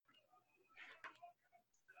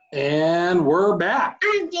And we're back.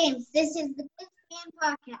 I'm James. This is the Griz Fan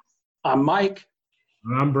Podcast. I'm Mike.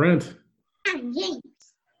 I'm Brent. I'm James.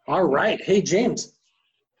 All right. Hey, James.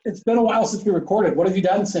 It's been a while since we recorded. What have you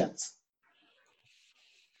done since?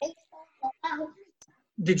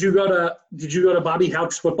 Did you go to Bobby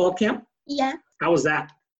Houck's football camp? Yeah. How was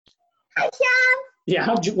that? Hi, Sean. Yeah.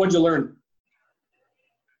 What'd you learn?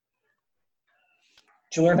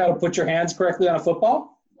 Did you learn how to put your hands correctly on a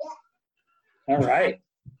football? Yeah. All right.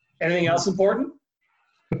 Anything else important?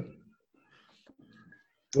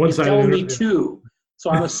 You're telling me two.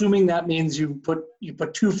 So I'm assuming that means you put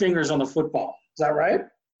two fingers on the football. Is that right?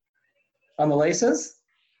 On the laces?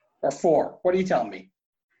 Or four? What are you telling me?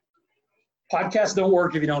 Podcasts don't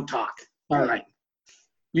work if you don't talk. All right.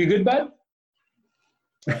 You good, bud?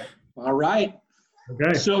 All right.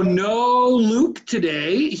 Okay. So no Luke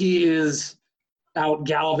today. He is out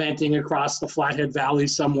gallivanting across the Flathead Valley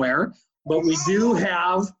somewhere. But we do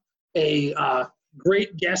have a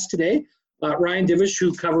great guest today, Ryan Divish,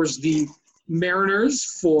 who covers the Mariners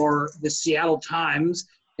for the Seattle Times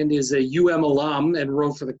and is a alum and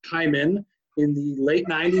wrote for the Kaimin in the late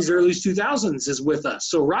 90s, early 2000s, is with us.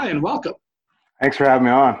 So, Ryan, welcome. Thanks for having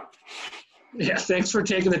me on. Yeah, thanks for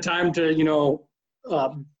taking the time to,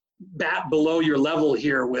 bat below your level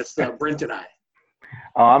here with Brent and I.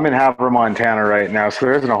 I'm in Havre, Montana right now, so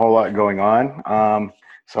there isn't a whole lot going on.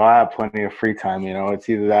 So I have plenty of free time, It's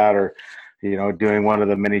either that or, doing one of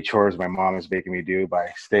the many chores my mom is making me do by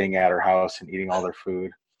staying at her house and eating all their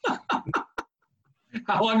food.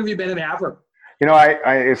 How long have you been in Havre?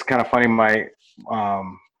 It's kind of funny.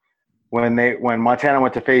 When Montana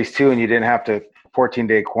went to phase 2 and you didn't have to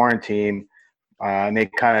 14-day quarantine, and they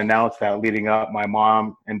kind of announced that leading up, my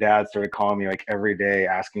mom and dad started calling me like every day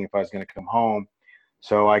asking if I was going to come home.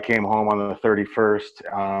 So I came home on the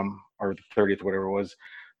 31st or the 30th, whatever it was,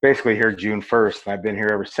 basically here June 1st. And I've been here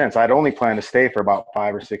ever since. I'd only planned to stay for about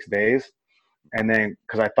 5 or 6 days. And then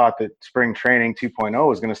because I thought that spring training 2.0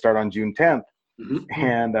 was going to start on June 10th. Mm-hmm.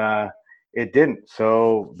 And it didn't.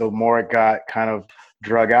 So the more it got kind of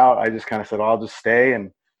drug out, I just kind of said, I'll just stay and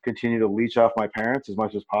continue to leech off my parents as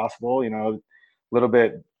much as possible. A little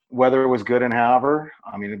bit, weather was good in Havre.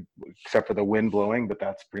 I mean, except for the wind blowing, but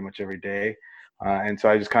that's pretty much every day. And so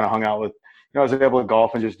I just kind of hung out with, I was able to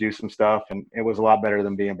golf and just do some stuff. And it was a lot better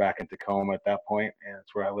than being back in Tacoma at that point. And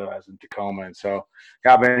it's where I live, I was in Tacoma. And so,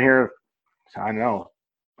 yeah, I've been here, I don't know,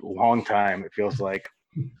 a long time, it feels like.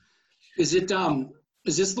 Is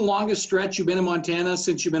this the longest stretch you've been in Montana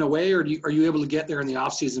since you've been away, or are you able to get there in the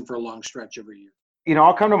off season for a long stretch every year?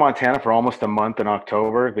 I'll come to Montana for almost a month in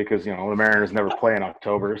October because, the Mariners never play in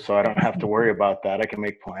October, so I don't have to worry about that. I can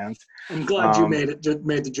make plans. I'm glad you made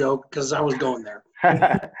the joke because I was going there.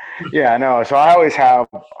 Yeah, no. So I always have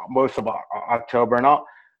most of October, and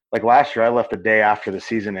last year I left the day after the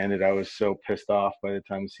season ended. I was so pissed off by the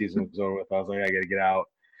time the season was over with. I was like, I got to get out.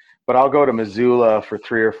 But I'll go to Missoula for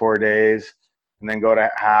 3 or 4 days, and then go to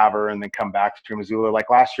Havre, and then come back to Missoula.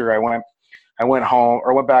 Like last year, I went home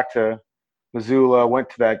or went back to Missoula, went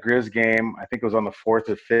to that Griz game. I think it was on the 4th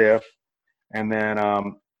or 5th, and then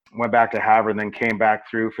went back to Havre, and then came back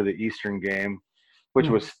through for the Eastern game, which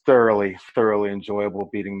was thoroughly enjoyable,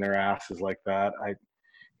 beating their asses like that.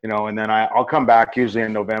 And then I'll come back usually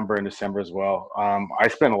in November and December as well. I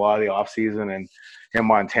spend a lot of the off season in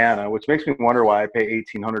Montana, which makes me wonder why I pay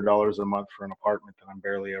 $1,800 a month for an apartment that I'm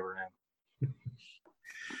barely ever in.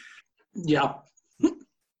 Yeah.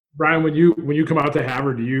 Brian, when you come out to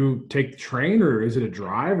Havre, do you take the train or is it a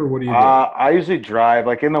drive or what do you do? I usually drive.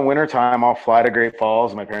 Like in the wintertime, I'll fly to Great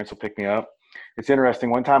Falls and my parents will pick me up. It's interesting.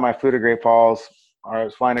 One time I flew to Great Falls, or I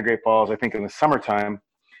was flying to Great Falls, I think in the summertime,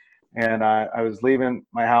 and I was leaving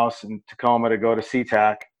my house in Tacoma to go to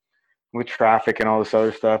SeaTac with traffic and all this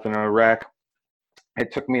other stuff and a wreck.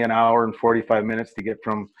 It took me an hour and 45 minutes to get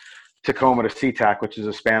from Tacoma to SeaTac, which is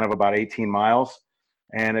a span of about 18 miles.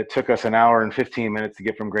 And it took us an hour and 15 minutes to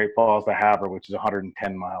get from Great Falls to Havre, which is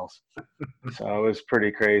 110 miles. So it was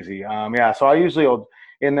pretty crazy. Yeah, so I usually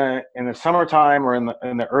in the summertime or in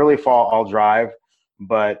the early fall I'll drive,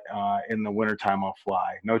 but in the wintertime I'll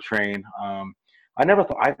fly. No train. I never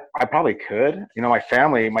thought I probably could. My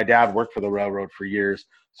family, my dad worked for the railroad for years,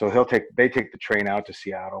 so they take the train out to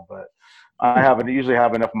Seattle, but I usually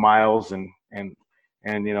have enough miles and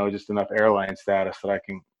just enough airline status that I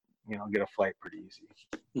can get a flight pretty easy.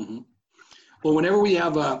 Mm-hmm. Well, whenever we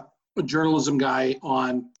have a journalism guy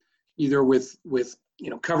on, either with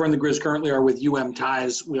covering the Griz currently or with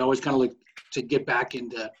ties, we always kind of like to get back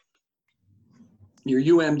into your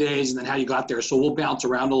days and then how you got there. So we'll bounce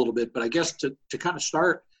around a little bit, but I guess to kind of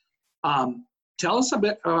start, tell us a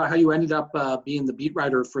bit how you ended up being the beat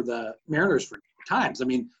writer for the Mariners for Times. I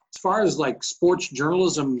mean, as far as like sports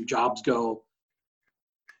journalism jobs go,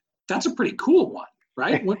 that's a pretty cool one,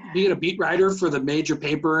 right? Wouldn't being a beat writer for the major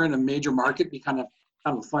paper in a major market be kind of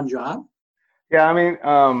a fun job? Yeah, I mean,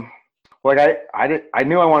 like I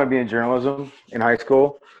knew I wanted to be in journalism in high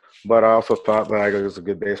school, but I also thought that I was a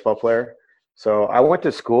good baseball player. So I went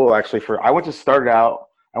to school actually I went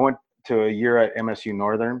to a year at MSU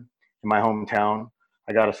Northern in my hometown.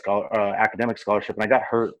 I got a academic scholarship, and I got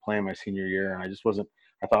hurt playing my senior year, and I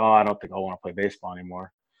thought, oh, I don't think I want to play baseball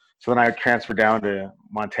anymore. So then I transferred down to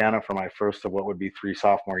Montana for my first of what would be 3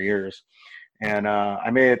 sophomore years. And I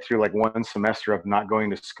made it through like one semester of not going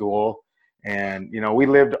to school. And, you know, we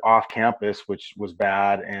lived off campus, which was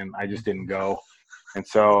bad, and I just didn't go. And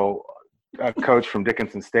so a coach from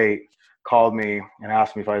Dickinson State called me and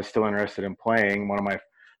asked me if I was still interested in playing. One of my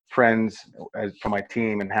friends from my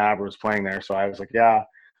team in Havre was playing there. So I was like, yeah,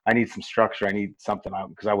 I need some structure. I need something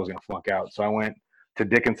because I was going to flunk out. So I went to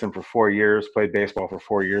Dickinson for 4 years, played baseball for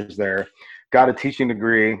 4 years there, got a teaching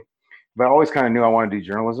degree, but I always kind of knew I wanted to do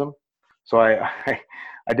journalism. So I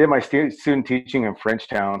did my student teaching in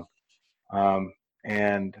Frenchtown,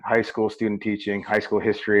 and high school student teaching, high school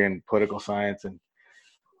history and political science. And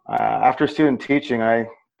after student teaching, I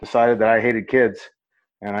decided that I hated kids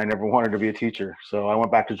and I never wanted to be a teacher. So I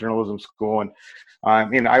went back to journalism school, and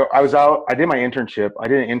I was out, I did my internship. I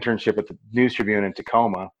did an internship at the News Tribune in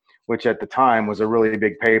Tacoma, which at the time was a really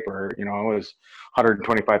big paper. You know, it was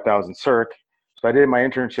 125,000 circ. So I did my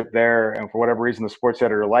internship there, and for whatever reason, the sports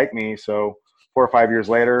editor liked me. So 4 or 5 years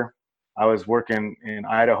later, I was working in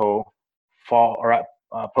Idaho, at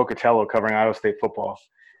Pocatello, covering Iowa State football.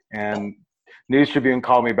 And News Tribune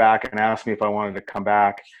called me back and asked me if I wanted to come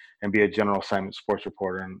back and be a general assignment sports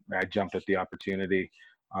reporter, and I jumped at the opportunity.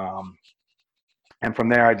 And from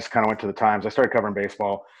there, I just kind of went to the Times. I started covering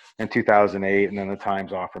baseball in 2008, and then the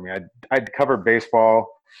Times offered me. I'd covered baseball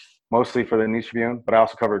mostly for the News Tribune, but I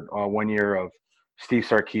also covered 1 year of Steve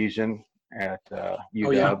Sarkisian at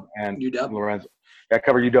UW and UW. Lorenzo. I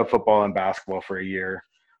covered UW football and basketball for a year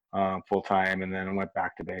full time, and then I went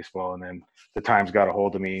back to baseball. And then the Times got a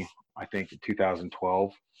hold of me, I think, in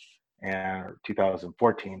 2012 or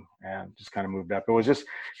 2014, and just kind of moved up. It was just,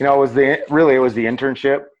 you know, it was the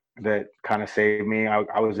internship that kind of saved me.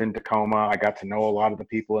 I was in Tacoma. I got to know a lot of the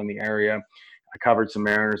people in the area. I covered some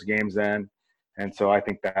Mariners games then. And so I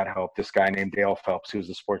think that helped. This guy named Dale Phelps, who's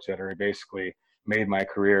the sports editor, he basically made my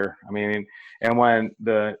career. I mean, and when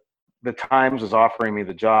the Times was offering me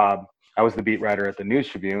the job, I was the beat writer at the News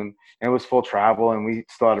Tribune, and it was full travel, and we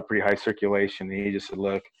still had a pretty high circulation. And he just said,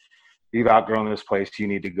 look, you've outgrown this place. You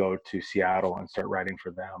need to go to Seattle and start writing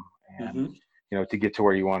for them. And, you know, to get to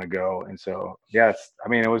where you want to go. And so,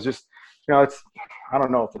 it was just, you know, I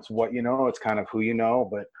don't know if it's what you know, it's kind of who you know,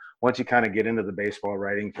 but once you kind of get into the baseball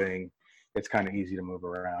writing thing, it's kind of easy to move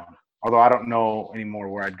around. Although I don't know anymore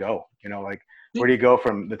where I'd go, you know, like where do you go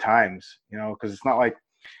from the Times, you know, because it's not like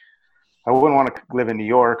I wouldn't want to live in New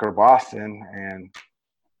York or Boston, and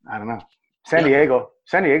I don't know. San Diego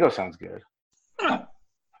sounds good.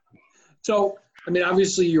 So, I mean,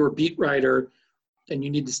 obviously you're a beat writer and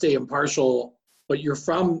you need to stay impartial, but you're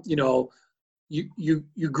from, you know, you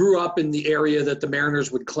grew up in the area that the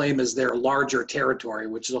Mariners would claim as their larger territory,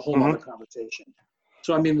 which is a whole other conversation.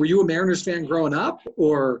 So, I mean, were you a Mariners fan growing up,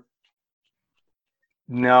 or?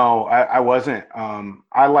 No, I wasn't.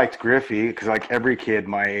 I liked Griffey because, like, every kid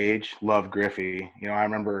my age loved Griffey. You know, I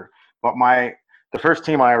remember, but the first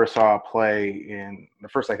team I ever saw play in the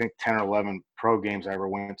first, I think, 10 or 11 pro games I ever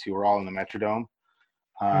went to were all in the Metrodome.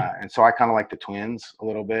 And so I kind of liked the Twins a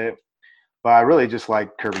little bit, but I really just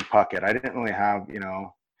liked Kirby Puckett. I didn't really have, you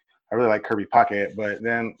know, I really like Kirby Puckett, but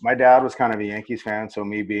then my dad was kind of a Yankees fan. So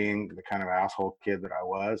me being the kind of asshole kid that I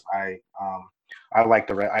was, I like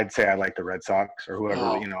I'd say I like the Red Sox or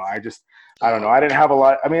whoever, you know, I don't know. I didn't have a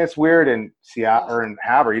lot. I mean, it's weird in Seattle or in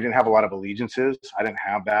Havre, you didn't have a lot of allegiances. I didn't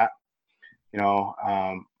have that, you know,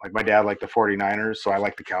 like my dad liked the 49ers. So I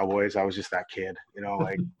liked the Cowboys. I was just that kid, you know,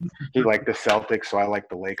 like he liked the Celtics. So I liked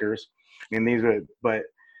the Lakers. I mean, but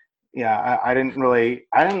yeah, I didn't really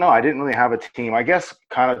have a team. I guess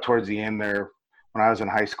kind of towards the end there, when I was in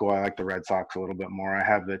high school, I liked the Red Sox a little bit more. I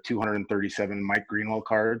have the 237 Mike Greenwell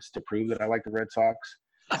cards to prove that I like the Red Sox.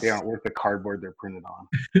 They aren't worth the cardboard they're printed on.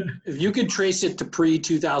 If you could trace it to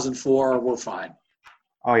pre-2004, we're fine.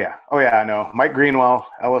 Oh yeah, I know. Mike Greenwell,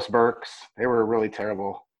 Ellis Burks, they were really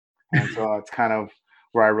terrible. And so it's kind of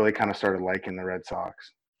where I really kind of started liking the Red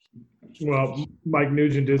Sox. Well, Mike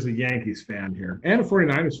Nugent is a Yankees fan here and a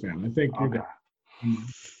 49ers fan. I think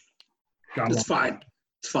It's fine.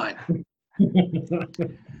 It's fine.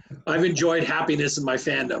 I've enjoyed happiness in my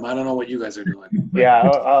fandom. I don't know what you guys are doing.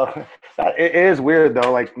 Yeah, it is weird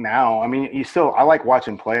though. Like now, I mean, I like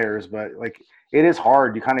watching players, but like it is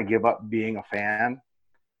hard. You kind of give up being a fan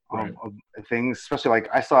of things, especially like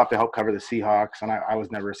I still have to help cover the Seahawks, and I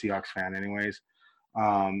was never a Seahawks fan anyways.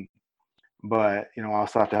 But I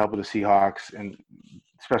also have to help with the Seahawks, and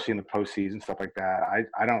especially in the postseason stuff like that. I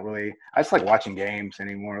just like watching games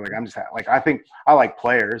anymore. Like I'm just like I think I like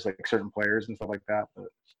players, like certain players and stuff like that, but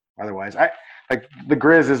otherwise, like the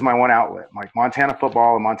Griz is my one outlet. Like Montana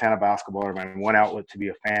football and Montana basketball are my one outlet to be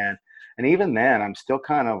a fan. And even then, I'm still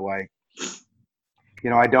kind of like,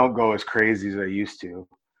 I don't go as crazy as I used to.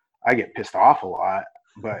 I get pissed off a lot,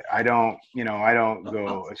 but I don't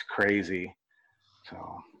go as crazy.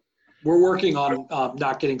 So we're working on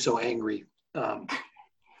not getting so angry. I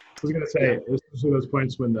was gonna say this is one of those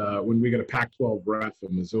points when we get a Pac-12 ref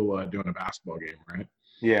in Missoula doing a basketball game, right?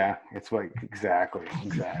 Yeah, it's like exactly.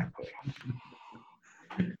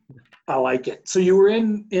 I like it. So you were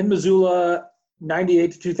in Missoula,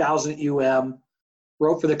 98 to 2000 at UM.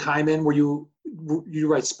 Wrote for the Kaimin. Were you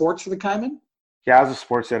write sports for the Kaimin? Yeah, I was a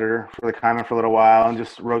sports editor for the Kaimin for a little while and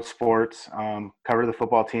just wrote sports. Covered the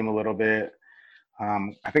football team a little bit.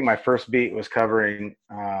 I think my first beat was covering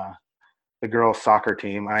the girls' soccer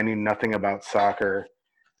team. I knew nothing about soccer,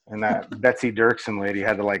 and that Betsy Dirksen lady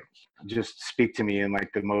had to like just speak to me in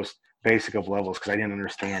like the most basic of levels because I didn't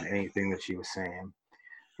understand anything that she was saying.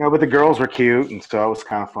 But the girls were cute, and so it was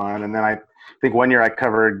kind of fun. And then I think one year I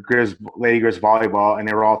covered Lady Griz volleyball, and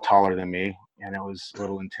they were all taller than me, and it was a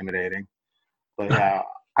little intimidating. But yeah,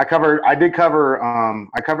 I covered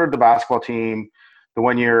the basketball team. The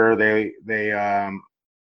one year they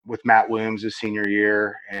with Matt Williams his senior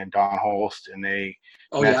year and Don Holst, and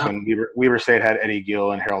that's when Weber State had Eddie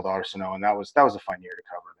Gill and Harold Arsenault, and that was a fun year to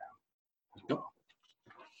cover them as well.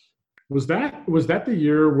 Was that the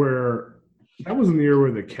year where that wasn't the year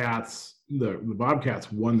where the Cats the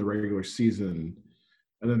Bobcats won the regular season,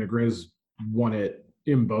 and then the Griz won it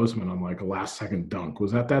in Bozeman on like a last second dunk?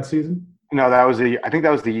 Was that season? No, I think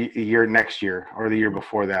that was the year next year or the year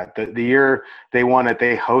before that. The year they won it,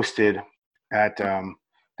 they hosted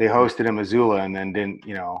in Missoula, and then didn't,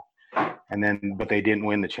 but they didn't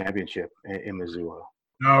win the championship in Missoula.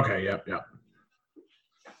 Okay, yep.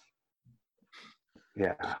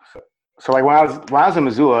 Yeah. So like when I was in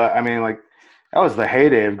Missoula, I mean, like that was the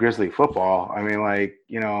heyday of Grizzly football. I mean, like,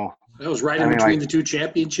 that was right in between the two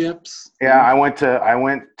championships. Yeah, I went to I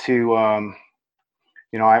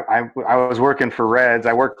was working for Reds.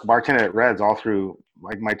 I worked bartended at Reds all through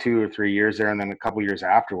like my 2 or 3 years there, and then a couple years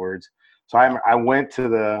afterwards. So I went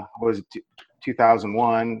to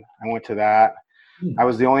 2001. I went to that. I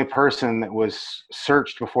was the only person that was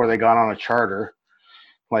searched before they got on a charter,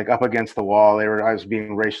 like up against the wall. I was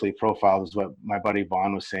being racially profiled, is what my buddy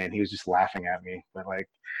Vaughn was saying. He was just laughing at me. But like,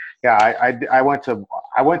 yeah, I went to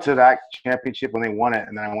that championship when they won it,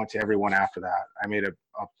 and then I went to every one after that. I made a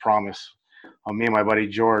promise. Me and my buddy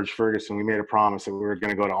George Ferguson, we made a promise that we were going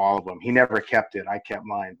to go to all of them. He never kept it. I kept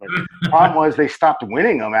mine. But the problem was they stopped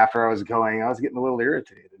winning them after I was going. I was getting a little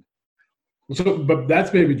irritated. So, but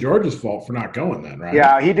that's maybe George's fault for not going then, right?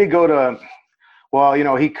 Yeah, he did go to – well,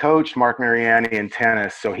 he coached Mark Mariani in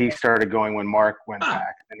tennis, so he started going when Mark went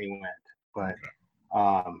back, and he went. But,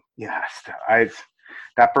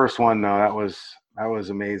 that first one, though, that was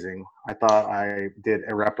amazing. I thought I did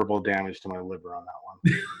irreparable damage to my liver on that one.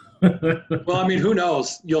 Well, I mean, who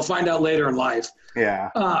knows? You'll find out later in life.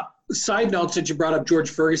 Yeah. Side note, since you brought up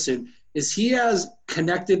George Ferguson, is he as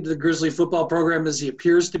connected to the Grizzly football program as he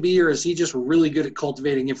appears to be, or is he just really good at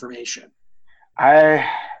cultivating information?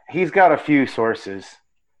 He's got a few sources,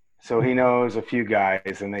 so he knows a few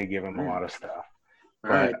guys, and they give him a lot of stuff.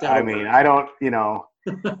 But, I mean, I don't,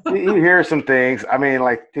 you hear some things. I mean,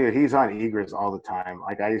 like, dude, he's on eGriz all the time.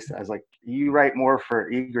 Like, I was like, you write more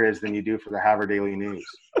for eGriz than you do for the Havre Daily News.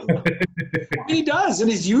 He does, and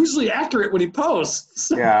he's usually accurate when he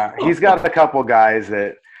posts. Yeah, he's got a couple guys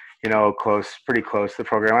that, pretty close to the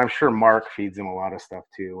program. I'm sure Mark feeds him a lot of stuff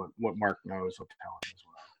too. What Mark knows will tell him as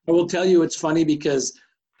well. I will tell you, it's funny because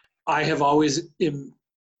I have always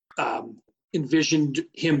envisioned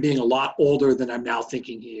him being a lot older than I'm now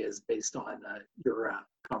thinking he is based on your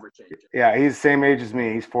conversation. Yeah, he's the same age as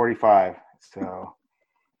me. He's 45. So.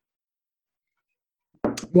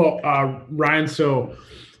 Well, Ryan, so,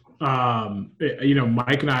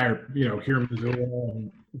 Mike and I are, here in Missoula,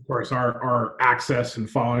 and of course our access and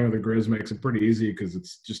following of the Griz makes it pretty easy because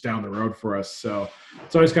it's just down the road for us. So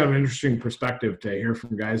it's always kind of an interesting perspective to hear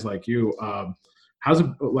from guys like you.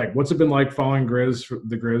 What's it been like following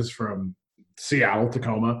the Griz from Seattle,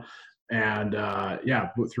 Tacoma, And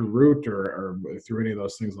through Root or through any of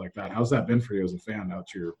those things like that. How's that been for you as a fan now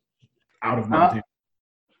that you're out of Montana?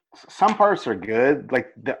 Some parts are good.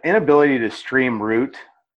 Like the inability to stream Root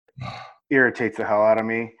irritates the hell out of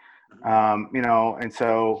me. And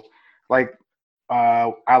so like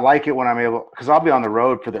I like it when I'm able, because I'll be on the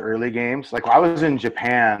road for the early games. Like I was in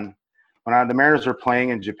Japan when the Mariners were playing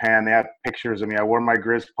in Japan. They had pictures of me. I wore my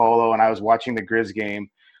Griz polo and I was watching the Griz game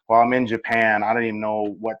while I'm in Japan. I don't even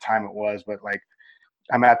know what time it was, but like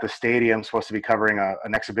I'm at the stadium, supposed to be covering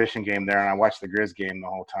an exhibition game there, and I watched the Griz game the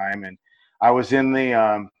whole time. And I was in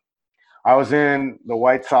the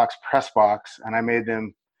White Sox press box, and I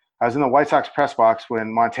was in the White Sox press box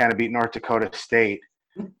when Montana beat North Dakota State.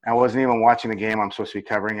 I wasn't even watching the game I'm supposed to be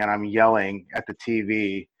covering, and I'm yelling at the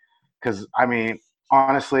TV because, I mean,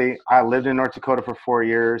 honestly, I lived in North Dakota for 4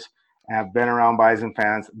 years, and I've been around Bison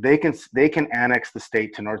fans. They can annex the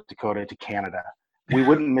state to North Dakota to Canada. We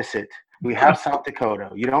wouldn't miss it. We have South Dakota.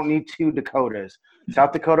 You don't need 2 Dakotas.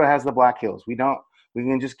 South Dakota has the Black Hills. We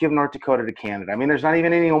can just give North Dakota to Canada. I mean, there's not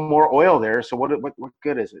even any more oil there, so what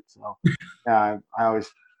good is it? So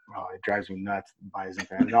it drives me nuts, Bison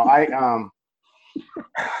fans. No,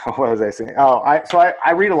 what was I saying?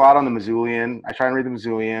 I read a lot on the Missoulian. I try and read the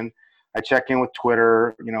Missoulian. I check in with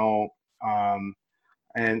Twitter,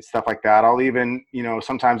 and stuff like that. I'll even,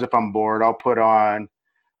 sometimes if I'm bored, I'll put on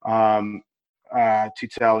Tutel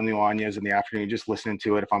and Nuanez in the afternoon, just listening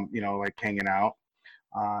to it if I'm, like hanging out.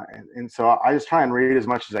 And so I just try and read as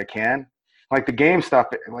much as I can. Like the game stuff,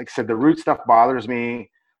 like I said, the Root stuff bothers me.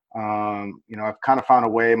 I've kind of found a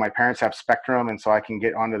way. My parents have Spectrum, and so I can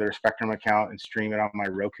get onto their Spectrum account and stream it on my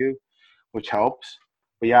Roku, which helps.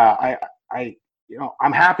 But yeah,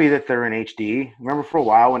 I'm happy that they're in HD. Remember for a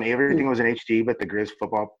while when everything was in HD, but the Griz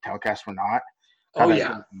football telecasts were not?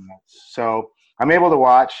 So I'm able to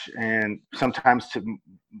watch, and sometimes to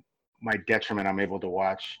my detriment, I'm able to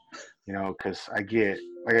watch, because I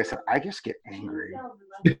just get angry.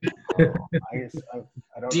 I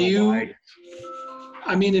don't know why.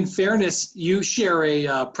 I mean, in fairness, you share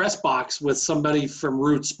a press box with somebody from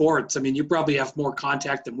Root Sports. I mean, you probably have more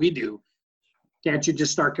contact than we do. Can't you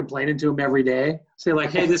just start complaining to them every day? Say like,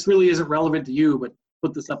 hey, this really isn't relevant to you, but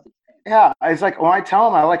put this up. Yeah, it's like when I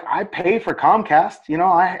tell them, I pay for Comcast.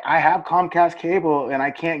 I have Comcast cable, and I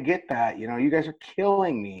can't get that. You guys are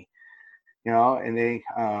killing me. And they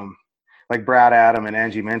like Brad Adam and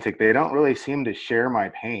Angie Mintic, they don't really seem to share my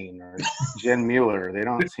pain. Or Jen Mueller, they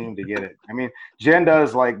don't seem to get it. I mean, Jen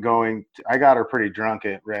does like going. I got her pretty drunk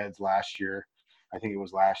at Reds last year. I think it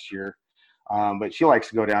was last year. But she likes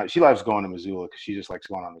to go down. She loves going to Missoula because she just likes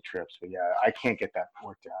going on the trips. But yeah, I can't get that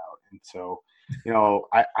worked out. And so,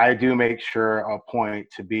 I do make sure a point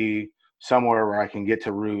to be somewhere where I can get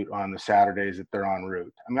to Root on the Saturdays that they're on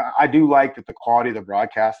Root. I mean, I do like that the quality of the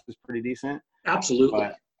broadcast is pretty decent. Absolutely.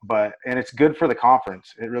 But and it's good for the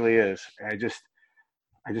conference. It really is. I just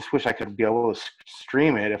wish I could be able to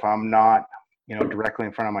stream it if I'm not, directly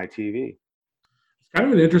in front of my TV. Kind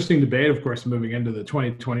of an interesting debate, of course, moving into the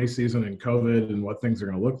 2020 season and COVID and what things are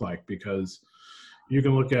going to look like, because you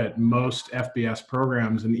can look at most FBS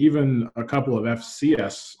programs and even a couple of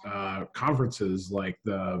FCS conferences, like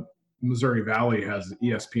the Missouri Valley has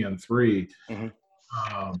ESPN3,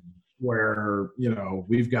 where,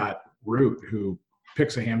 we've got Root, who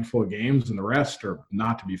picks a handful of games and the rest are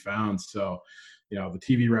not to be found. So, the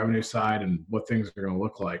TV revenue side and what things are going to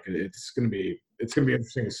look like, it's going to be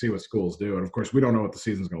interesting to see what schools do. And of course, we don't know what the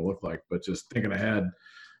season's going to look like, but just thinking ahead,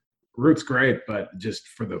 Root's great, but just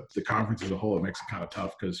for the conference as a whole, it makes it kind of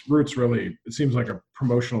tough because Root's really, it seems like a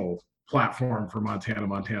promotional platform for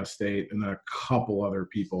Montana State, and then a couple other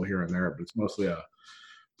people here and there, but it's mostly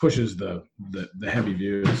pushes the heavy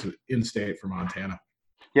views in state for Montana.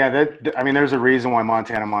 Yeah, there's a reason why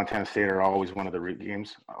Montana State are always one of the Root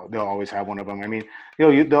games. They'll always have one of them. I mean,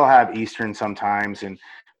 they'll have Eastern sometimes,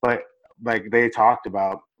 but like they talked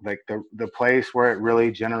about, like the place where it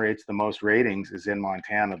really generates the most ratings is in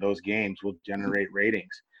Montana. Those games will generate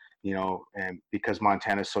ratings, and because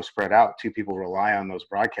Montana is so spread out, two people rely on those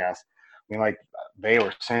broadcasts. I mean, like they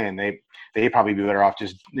were saying, they probably be better off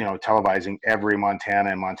just, televising every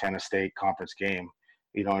Montana and Montana State conference game,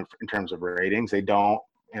 in terms of ratings. They don't.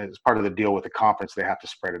 And it's part of the deal with the conference. They have to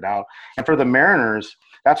spread it out. And for the Mariners,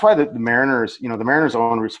 that's why the Mariners, the Mariners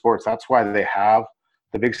own Root Sports. That's why they have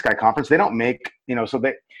the Big Sky Conference. They don't make,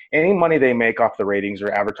 any money they make off the ratings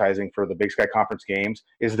or advertising for the Big Sky Conference games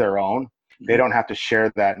is their own. They don't have to share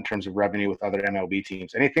that in terms of revenue with other MLB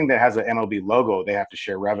teams. Anything that has an MLB logo, they have to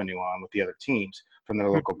share revenue on with the other teams from their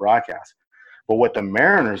local broadcast. But what the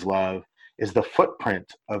Mariners love is the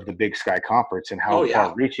footprint of the Big Sky Conference and how Oh, yeah.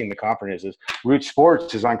 far reaching the conference is. Root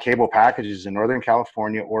Sports is on cable packages in Northern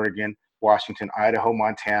California, Oregon, Washington, Idaho,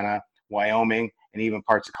 Montana, Wyoming, and even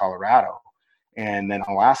parts of Colorado, and then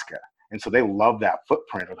Alaska. And so they love that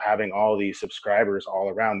footprint of having all these subscribers all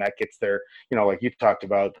around. That gets their, like you talked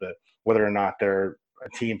about, whether or not they're a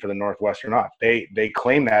team for the Northwest or not. They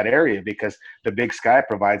claim that area because the Big Sky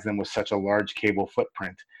provides them with such a large cable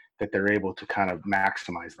footprint that they're able to kind of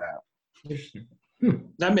maximize that.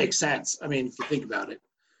 That makes sense. I mean, if you think about it.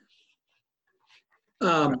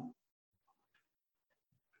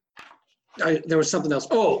 There was something else.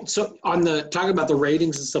 Oh, so on talking about the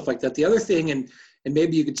ratings and stuff like that, the other thing, and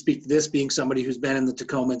maybe you could speak to this being somebody who's been in the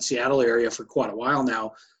Tacoma and Seattle area for quite a while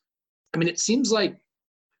now. I mean, it seems like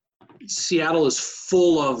Seattle is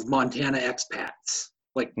full of Montana expats,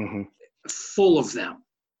 like full of them.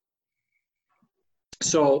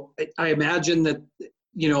 So I imagine that,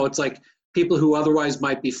 it's like people who otherwise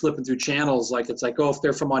might be flipping through channels, like it's like, oh, if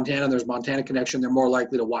they're from Montana, there's Montana connection, they're more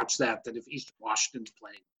likely to watch that than if Eastern Washington's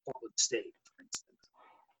playing Portland State, for instance.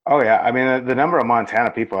 Oh, yeah. I mean, the number of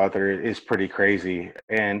Montana people out there is pretty crazy.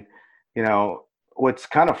 And, what's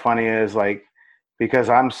kind of funny is, like, because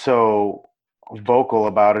I'm so vocal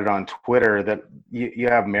about it on Twitter, that you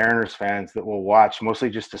have Mariners fans that will watch mostly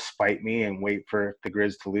just to spite me and wait for the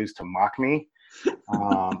Griz to lose to mock me.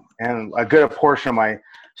 And a good portion of my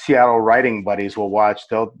Seattle writing buddies will watch.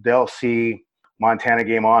 They'll see Montana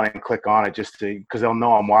game on and click on it just because they'll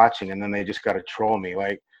know I'm watching, and then they just got to troll me.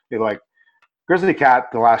 Like Grizzly Cat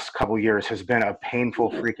the last couple of years has been a painful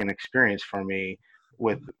freaking experience for me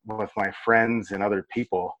with my friends and other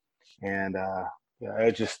people. And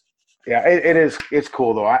it's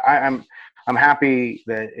cool though. I'm happy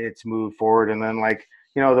that it's moved forward. And then, like,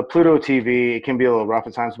 the Pluto TV, it can be a little rough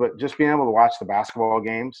at times, but just being able to watch the basketball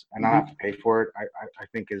games and not have to pay for it, I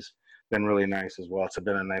think has been really nice as well. It's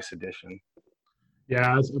been a nice addition.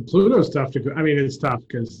 Yeah, Pluto's tough to. I mean, it's tough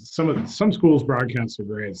because some schools' broadcasts are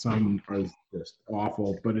great, some are just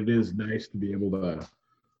awful. But it is nice to be able to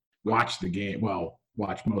watch the game. Well,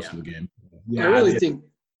 watch most of the game. Yeah, I really think.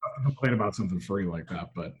 Complain about something free like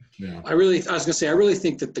that, but yeah. I was gonna say, I really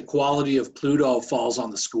think that the quality of Pluto falls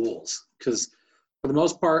on the schools, because for the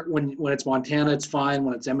most part, when it's Montana, it's fine.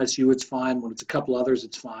 When it's MSU, it's fine. When it's a couple others,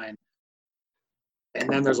 it's fine. And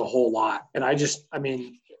then there's a whole lot. And I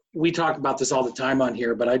mean, we talk about this all the time on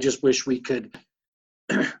here, but I just wish we could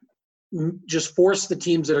just force the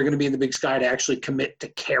teams that are going to be in the Big Sky to actually commit to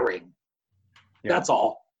caring. Yeah. That's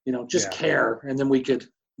all. Care, and then we could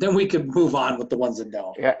move on with the ones that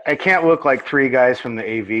don't. Yeah, it can't look like three guys from the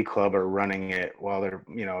AV club are running it while they're,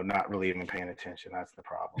 not really even paying attention. That's the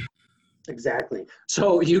problem. Exactly.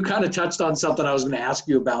 So you kind of touched on something I was going to ask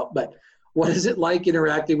you about, but what is it like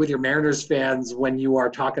interacting with your Mariners fans when you are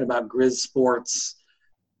talking about Griz Sports?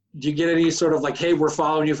 Do you get any sort of like, hey, we're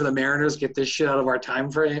following you for the Mariners, get this shit out of our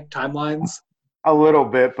timelines? A little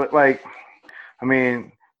bit, but Brent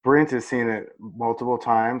has seen it multiple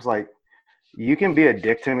times. Like, you can be a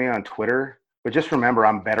dick to me on Twitter, but just remember,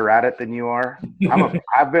 I'm better at it than you are.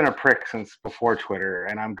 I've been a prick since before Twitter,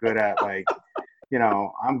 and I'm good at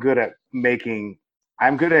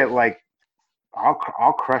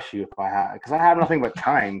I'll crush you if I have, because I have nothing but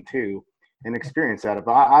time too and experience at it.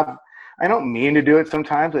 But I don't mean to do it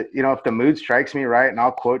sometimes, but if the mood strikes me right, and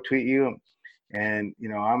I'll quote tweet you, and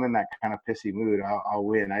I'm in that kind of pissy mood, I'll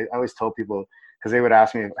win. I always tell people, because they would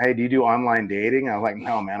ask me, hey, do you do online dating? I was like,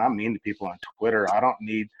 no, man, I'm mean to people on Twitter. I don't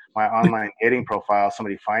need my online dating profile.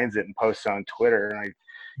 Somebody finds it and posts it on Twitter. And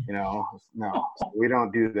no, so we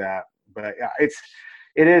don't do that. But yeah, it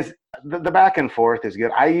is the back and forth is good.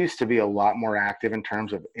 I used to be a lot more active in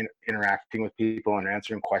terms of interacting with people and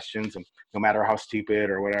answering questions, and no matter how stupid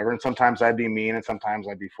or whatever. And sometimes I'd be mean and sometimes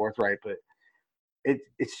I'd be forthright, but it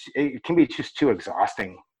can be just too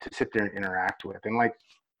exhausting to sit there and interact with. And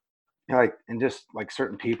and just like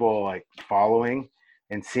certain people like following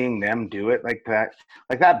and seeing them do it like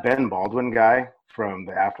that Ben Baldwin guy from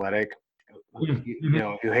The Athletic, who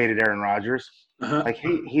hated Aaron Rodgers. Like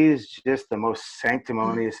he is just the most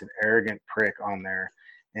sanctimonious and arrogant prick on there,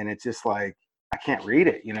 and it's just like I can't read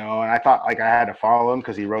it, And I thought I had to follow him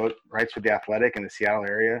because he writes for The Athletic in the Seattle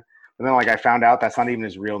area. But then I found out that's not even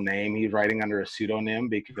his real name. He's writing under a pseudonym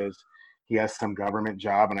because he has some government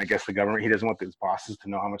job, and I guess he doesn't want his bosses to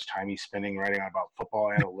know how much time he's spending writing about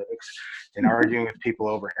football analytics and arguing with people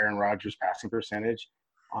over Aaron Rodgers' passing percentage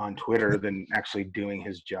on Twitter than actually doing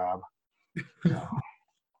his job. So,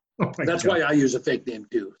 that's why I use a fake name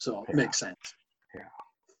too, so it makes sense. Yeah.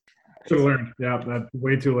 Should have learned. Yeah, that's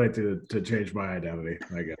way too late to change my identity,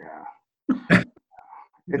 I guess. Yeah.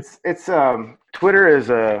 It's Twitter is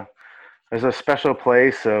a there's a special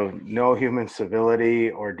place of no human civility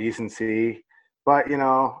or decency. But, you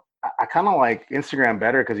know, I kind of like Instagram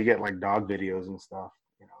better because you get like dog videos and stuff.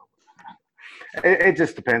 You know, it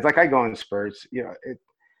just depends. Like I go in spurts. You know,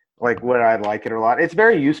 like would I like it a lot? It's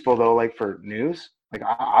very useful though, like for news. Like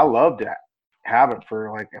I love to have it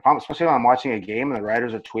for like especially when I'm watching a game and the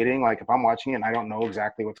writers are tweeting. Like if I'm watching it and I don't know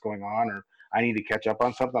exactly what's going on or I need to catch up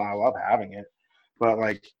on something, I love having it. But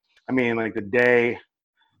like, I mean, like the day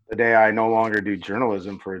I no longer do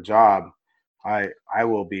journalism for a job, I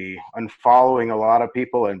will be unfollowing a lot of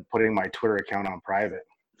people and putting my Twitter account on private.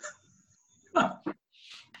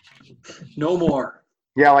 No more.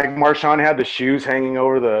 Yeah, like Marshawn had the shoes hanging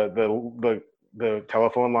over the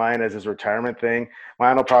telephone line as his retirement thing.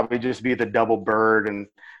 Mine will probably just be the double bird and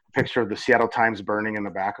a picture of the Seattle Times burning in the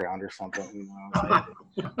background or something.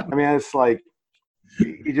 You know? I mean, it's like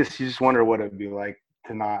you just wonder what it'd be like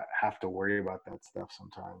to not have to worry about that stuff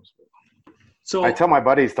sometimes. So I tell my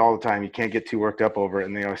buddies all the time, you can't get too worked up over it,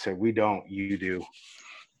 and they always say, "We don't, you do."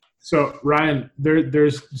 So Ryan,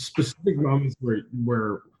 there's specific moments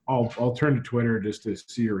where I'll turn to Twitter just to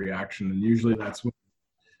see your reaction, and usually that's when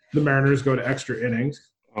the Mariners go to extra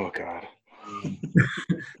innings. Oh God.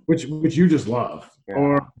 which you just love. Yeah.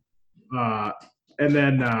 Or and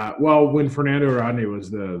then when Fernando Rodney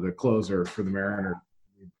was the closer for the Mariners,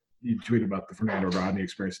 you tweeted about the Fernando Rodney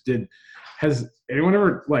experience. Has anyone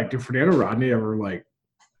ever did Fernando Rodney ever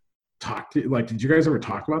talk to did you guys ever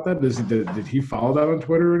talk about that? Did he follow that on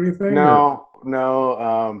Twitter or anything? No.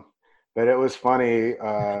 But it was funny.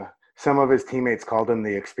 Some of his teammates called him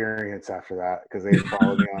the experience after that because they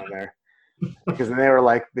followed me on there. Because then they were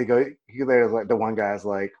like, the one guy's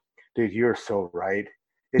like, dude, you're so right.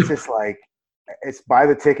 It's just like, it's buy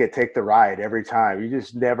the ticket, take the ride every time. You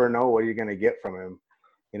just never know what you're going to get from him,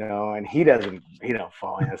 you know, and he don't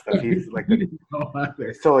follow that stuff. He's like,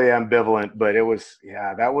 it's totally ambivalent, but it was,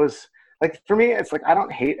 that was like, for me, it's like, I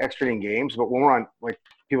don't hate extra inning games, but when we're on, like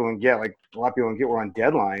people can get, like a lot of people can get, we're on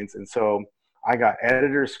deadlines. And so I got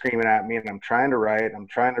editors screaming at me and I'm trying to write, I'm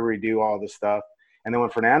trying to redo all this stuff. And then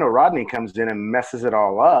when Fernando Rodney comes in and messes it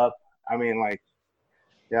all up, I mean, like,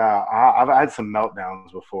 I've had some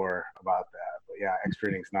meltdowns before about that. But yeah, extra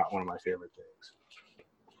innings not one of my favorite things.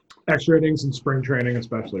 Extra innings and spring training,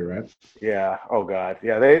 especially, right? Yeah. Oh God.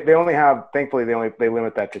 Yeah. They only have. Thankfully, they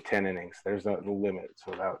limit that to 10 innings. There's no limit,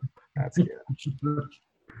 so that's good.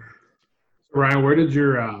 Ryan, where did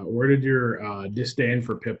your disdain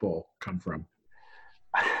for Pitbull come from?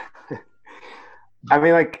 I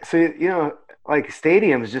mean, like, so you know, like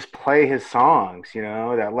stadiums just play his songs, you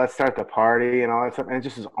know, that "Let's Start the Party" and all that stuff, and it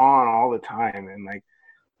just is on all the time. And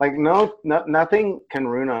nothing can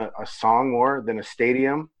ruin a song more than a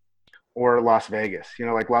stadium or Las Vegas. You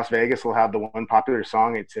know, like Las Vegas will have the one popular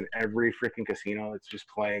song; it's in every freaking casino. It's just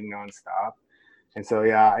playing nonstop. And so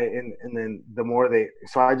and then the more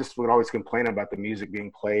so I just would always complain about the music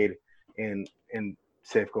being played in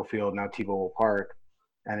Safeco Field, now T-Mobile Park,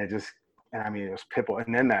 and it was Pitbull,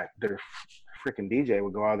 and then their freaking DJ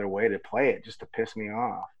would go out of their way to play it just to piss me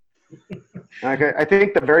off. Like I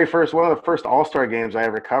think one of the first All-Star games I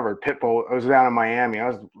ever covered, Pitbull. I was down in Miami. I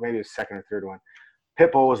was maybe the second or third one.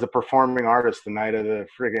 Pitbull was the performing artist the night of the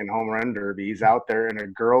friggin' home run derby. He's out there in a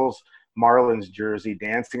girl's Marlins jersey,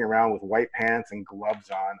 dancing around with white pants and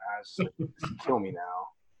gloves on. I was like, kill me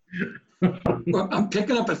now. Well, I'm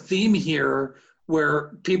picking up a theme here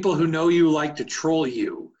where people who know you like to troll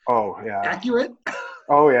you. Oh yeah. Accurate?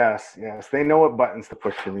 Oh yes. They know what buttons to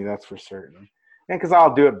push for me. That's for certain. And because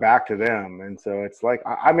I'll do it back to them, and so it's like,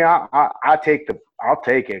 I'll take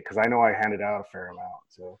it because I know I handed out a fair amount.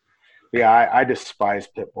 So yeah, I despise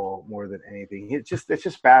Pitbull more than anything. It's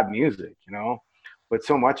just bad music, you know. But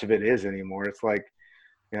so much of it is anymore. It's like,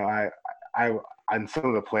 you know, I and some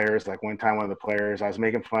of the players, like one time one of the players, I was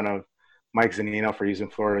making fun of Mike Zunino for using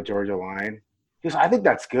Florida Georgia line. He goes, I think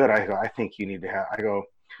that's good. I go, I think you need to have. I go,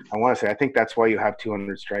 I want to say, I think that's why you have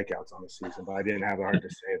 200 strikeouts on the season, but I didn't have the heart to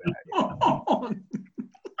say that. You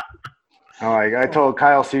know? I told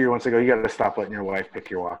Kyle Seager once ago, you got to stop letting your wife pick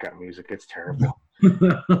your walkout music. It's terrible.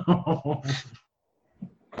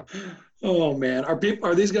 Oh man,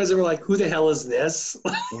 are these guys ever like, who the hell is this?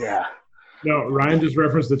 Yeah. No, Ryan just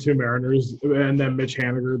referenced the two Mariners, and then Mitch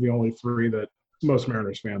Haniger, the only three that most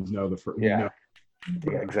Mariners fans know. Yeah,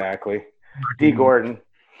 exactly. D. Gordon.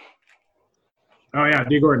 Oh yeah,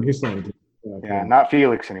 D. Gordon. He's still in the team. Yeah, not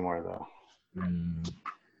Felix anymore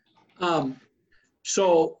though.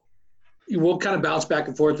 So we'll kind of bounce back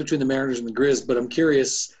and forth between the Mariners and the Griz, but I'm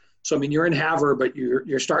curious. So I mean, you're in Havre, but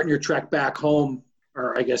you're starting your trek back home,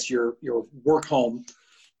 or I guess your work home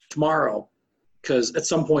tomorrow, because at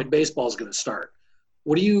some point baseball is going to start.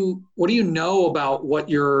 what do you know about what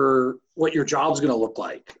your job's going to look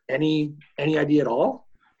like? Any idea at all?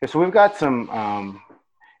 Yeah, so we've got some,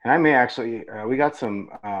 and I may actually, we got some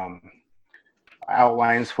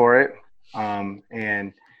outlines for it.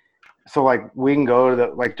 And so like we can go to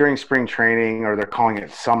like during spring training, or they're calling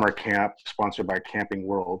it summer camp, sponsored by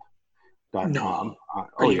campingworld.com. No.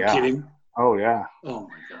 Are you kidding? Oh yeah. Oh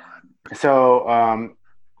my God. So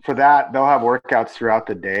for that, they'll have workouts throughout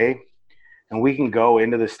the day, and we can go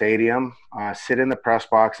into the stadium, sit in the press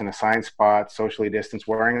box in assigned spots, socially distanced,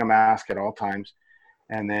 wearing a mask at all times,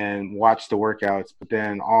 and then watch the workouts. But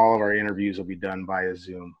then all of our interviews will be done via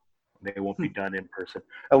Zoom. They won't be done in person,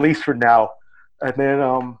 at least for now. And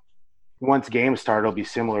then once games start, it'll be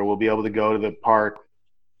similar. We'll be able to go to the park.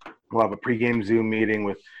 We'll have a pregame Zoom meeting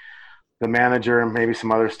with the manager and maybe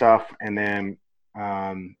some other stuff, and then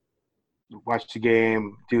watch the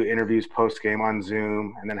game, do interviews post-game on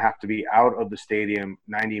Zoom, and then have to be out of the stadium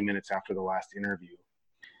 90 minutes after the last interview.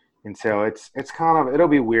 And so it's kind of, it'll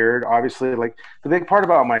be weird. Obviously, like the big part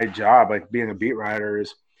about my job, like being a beat writer,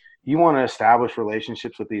 is you want to establish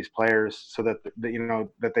relationships with these players so that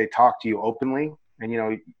that they talk to you openly. And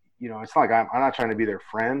it's not like I'm not trying to be their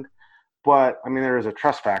friend, but I mean there is a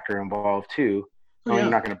trust factor involved too. Oh, yeah.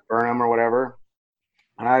 You're not going to burn them or whatever.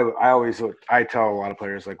 And I tell a lot of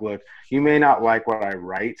players, like, look, you may not like what I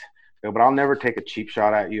write, but I'll never take a cheap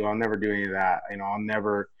shot at you. I'll never do any of that. I'll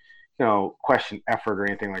never, question effort or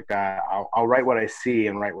anything like that. I'll write what I see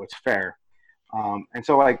and write what's fair. And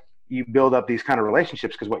so like you build up these kind of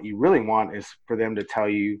relationships, because what you really want is for them to tell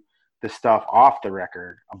you the stuff off the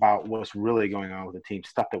record about what's really going on with the team,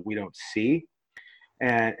 stuff that we don't see.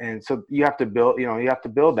 And so you have to build,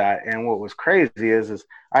 that. And what was crazy is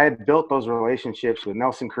I had built those relationships with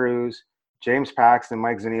Nelson Cruz, James Paxton,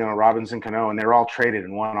 Mike Zunino, and Robinson Cano, and they were all traded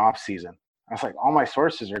in one off season. I was like, all my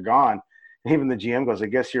sources are gone. And even the GM goes, I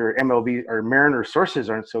guess your MLB or Mariner sources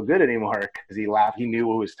aren't so good anymore, because he laughed. He knew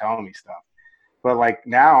who was telling me stuff. But like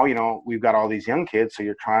now, we've got all these young kids, so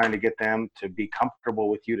you're trying to get them to be comfortable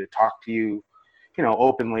with you, to talk to you,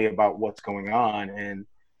 openly about what's going on.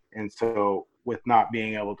 And so with not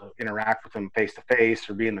being able to interact with them face to face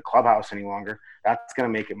or be in the clubhouse any longer, that's going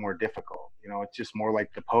to make it more difficult. It's just more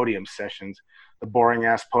like the podium sessions, the boring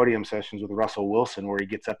ass podium sessions with Russell Wilson, where he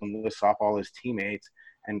gets up and lists off all his teammates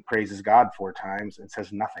and praises God 4 times and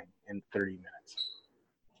says nothing in 30 minutes.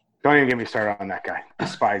 Don't even get me started on that guy.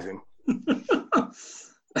 Despise him.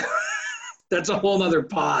 That's a whole nother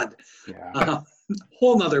pod. Yeah.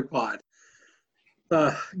 Whole nother pod.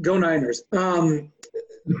 Go Niners.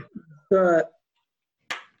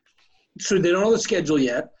 So they don't know the schedule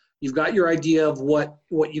yet. You've got your idea of what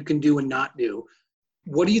you can do and not do.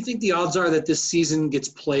 What do you think the odds are that this season gets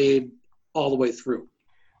played all the way through?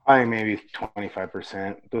 I think maybe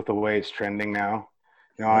 25% with the way it's trending now.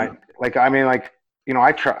 I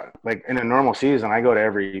try, like in a normal season, I go to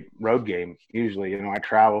every road game usually. I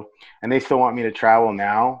travel, and they still want me to travel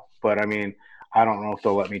now. But I mean, I don't know if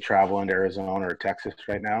they'll let me travel into Arizona or Texas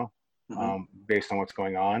right now, based on what's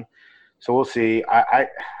going on. So we'll see. I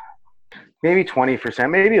maybe 20%,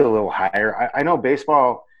 maybe a little higher. I know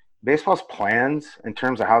baseball's plans in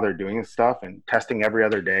terms of how they're doing stuff and testing every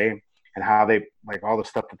other day and how they like all the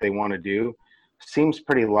stuff that they want to do seems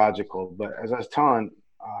pretty logical. But as I was talking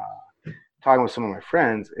with some of my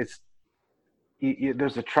friends,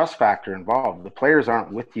 there's a trust factor involved. The players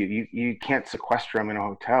aren't with you. You can't sequester them in a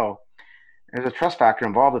hotel. There's a trust factor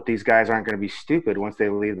involved that these guys aren't going to be stupid once they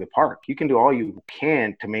leave the park. You can do all you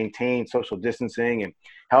can to maintain social distancing and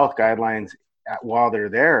health guidelines while they're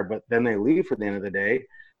there, but then they leave at the end of the day.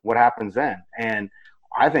 What happens then? And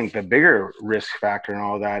I think the bigger risk factor in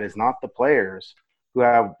all that is not the players who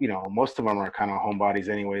have, most of them are kind of homebodies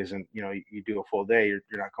anyways. And, you do a full day, you're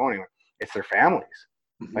not going anywhere. It's their families.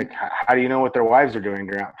 Mm-hmm. Like, how do you know what their wives are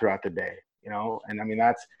doing throughout the day? And I mean,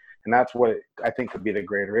 that's what I think could be the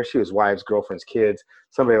greater issue is wives, girlfriends, kids,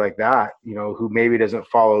 somebody like that, who maybe doesn't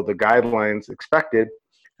follow the guidelines expected.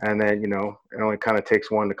 And then, it only kind of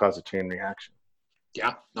takes one to cause a chain reaction.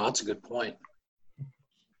 Yeah, no, that's a good point.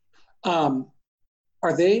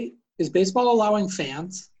 Is baseball allowing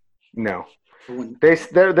fans? No. They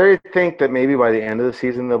think that maybe by the end of the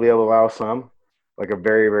season they'll be able to allow some, like a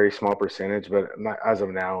very, very small percentage, but not, as of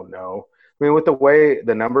now, no. I mean, with the way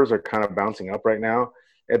the numbers are kind of bouncing up right now,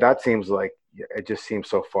 that seems like it just seems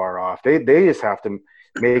so far off. They just have to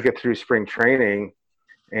make it through spring training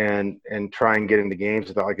and try and get into games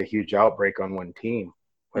without like a huge outbreak on one team,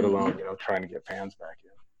 let alone, trying to get fans back in.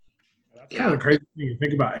 That's kind of the crazy thing you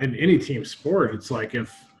think about in any team sport. It's like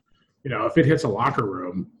if it hits a locker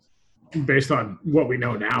room, based on what we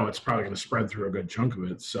know now, it's probably going to spread through a good chunk of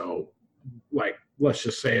it. So like let's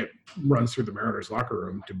just say it runs through the Mariners locker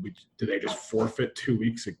room, do they just forfeit 2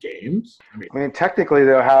 weeks of games? I mean, technically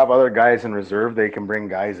they'll have other guys in reserve. They can bring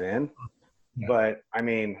guys in. Yeah. But, I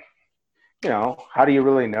mean, how do you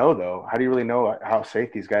really know, though? How do you really know how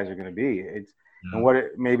safe these guys are going to be? And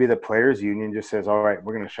maybe the players union just says, all right,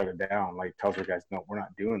 we're going to shut it down. Like tells their guys, no, we're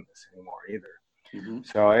not doing this anymore either. Mm-hmm.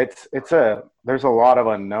 So there's a lot of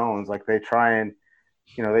unknowns. Like they try and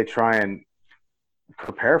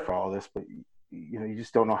prepare for all this, but you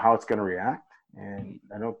just don't know how it's going to react. And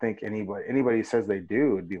I don't think anybody who says they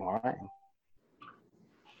do would be lying.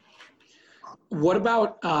 What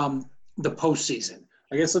about the postseason?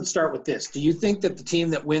 I guess let's start with this. Do you think that the team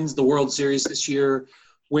that wins the World Series this year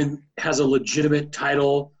has a legitimate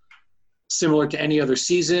title similar to any other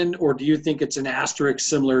season, or do you think it's an asterisk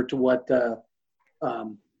similar to what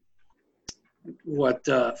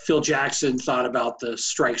Phil Jackson thought about the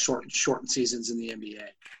strike shortened seasons in the NBA?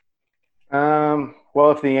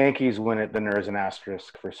 Well, if the Yankees win it, then there is an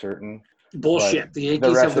asterisk for certain. Bullshit. But the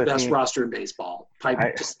Yankees have the best team, roster in baseball.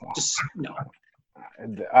 Just no.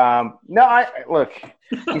 Look,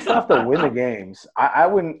 you still have to win the games. I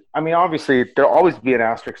wouldn't. I mean, obviously, there'll always be an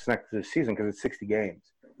asterisk next to the season because it's 60 games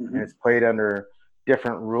Mm-hmm. and it's played under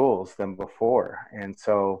different rules than before. And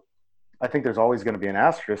so, I think there's always going to be an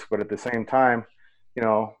asterisk. But at the same time,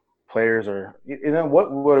 players are.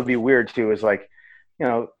 What would be weird too is like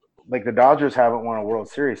the Dodgers haven't won a World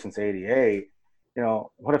Series since '88.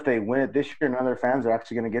 What if they win it this year? None of their fans are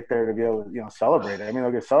actually going to get there to be able to, celebrate it. I mean,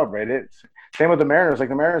 they'll get celebrated. Same with the Mariners. Like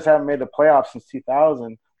the Mariners haven't made the playoffs since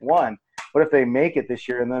 2001. What if they make it this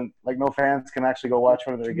year and then no fans can actually go watch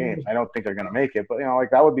one of their games? I don't think they're going to make it, but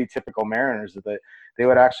that would be typical Mariners that they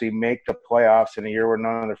would actually make the playoffs in a year where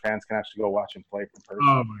none of their fans can actually go watch and play from person.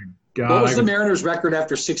 Oh my God! What was the Mariners' record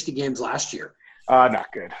after 60 games last year? Not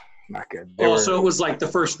good. Not good. So it was like the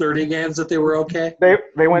first 30 games that they were okay?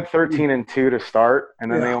 They went 13-2 to start, and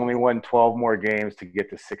then they only won 12 more games to get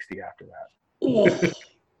to 60 after that.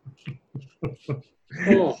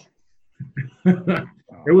 Oh.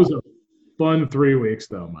 It was a fun 3 weeks,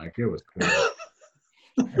 though, Mike. It was cool.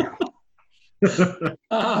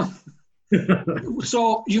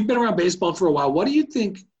 So you've been around baseball for a while. What do you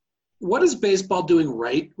think? What is baseball doing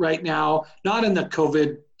right now? Not in the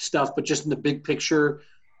COVID stuff, but just in the big picture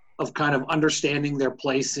of kind of understanding their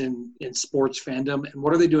place in sports fandom, and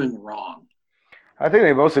what are they doing wrong? I think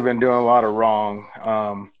they've mostly been doing a lot of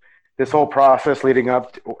wrong. This whole process leading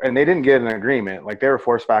up to, and they didn't get an agreement. Like they were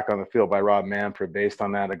forced back on the field by Rob Manfred based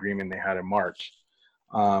on that agreement they had in March.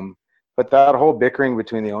 But that whole bickering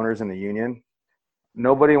between the owners and the union,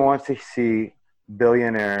 nobody wants to see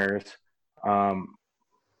billionaires arguing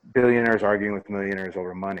with millionaires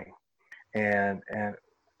over money. And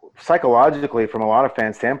psychologically, from a lot of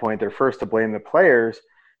fans' standpoint, they're first to blame the players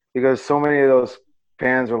because so many of those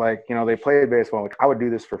fans are like, they played baseball. Like, I would do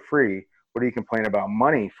this for free. What do you complain about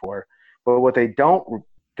money for? But what they don't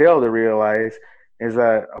fail to realize is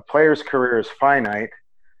that a player's career is finite.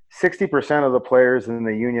 60% of the players in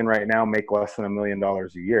the union right now make less than $1 million a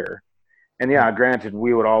year. And yeah, granted,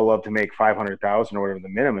 we would all love to make $500,000 or whatever the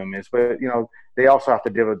minimum is, but they also have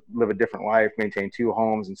to live a different life, maintain 2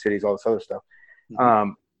 homes and cities, all this other stuff.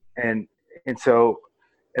 Mm-hmm. And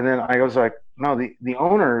then I was like, no, the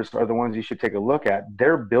owners are the ones you should take a look at.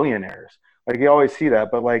 They're billionaires. Like you always see that,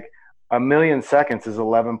 but like 1 million seconds is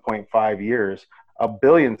 11.5 years. 1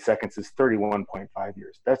 billion seconds is 31.5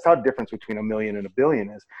 years. That's how the difference between 1 million and 1 billion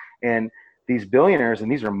is. And these billionaires,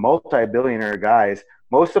 and these are multi-billionaire guys,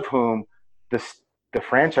 most of whom the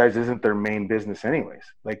franchise isn't their main business anyways.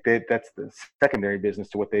 Like that's the secondary business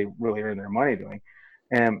to what they really earn their money doing.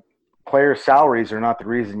 And player salaries are not the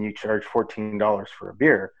reason you charge $14 for a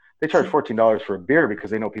beer. They charge $14 for a beer because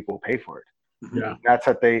they know people will pay for it. Yeah. That's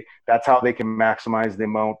how they can maximize the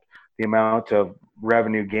amount of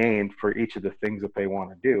revenue gained for each of the things that they want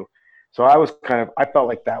to do. So I felt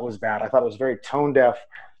like that was bad. I thought it was very tone deaf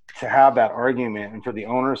to have that argument and for the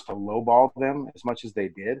owners to lowball them as much as they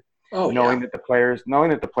did. Knowing that the players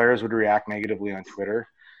would react negatively on Twitter,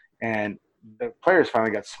 and the players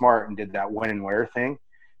finally got smart and did that when and where thing,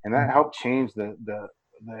 and that helped change the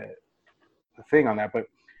thing on that. But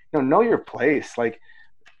know your place. Like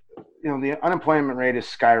the unemployment rate is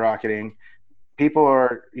skyrocketing. People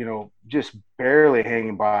are just barely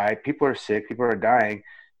hanging by. People are sick. People are dying.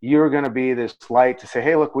 You're going to be this light to say,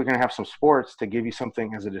 hey, look, we're going to have some sports to give you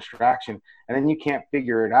something as a distraction. And then you can't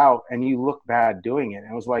figure it out and you look bad doing it.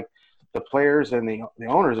 And it was like the players and the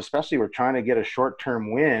owners especially were trying to get a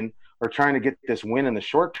short-term win or trying to get this win in the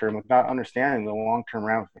short term without understanding the long-term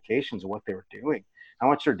ramifications of what they were doing, how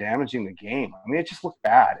much they're damaging the game. I mean, it just looked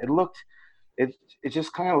bad. It looked it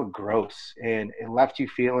just kind of gross, and it left you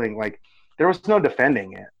feeling like there was no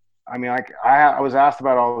defending it. I mean, like I was asked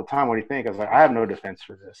about it all the time. What do you think? I was like, I have no defense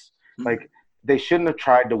for this. Like, they shouldn't have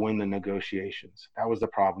tried to win the negotiations. That was the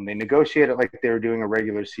problem. They negotiated like they were doing a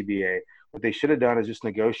regular CBA. What they should have done is just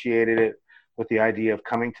negotiated it with the idea of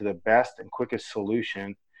coming to the best and quickest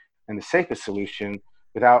solution and the safest solution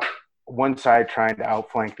without one side trying to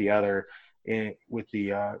outflank the other with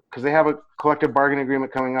the because they have a collective bargaining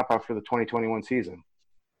agreement coming up after the 2021 season.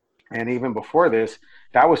 And even before this,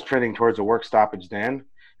 that was trending towards a work stoppage then.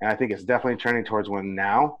 And I think it's definitely trending towards one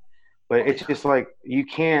now. But it's just like you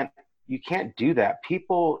can't do that.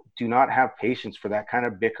 People do not have patience for that kind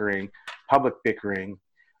of bickering, public bickering,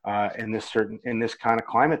 in this kind of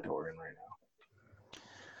climate that we're in right now.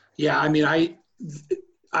 Yeah, I mean, I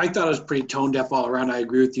thought it was pretty tone deaf all around. I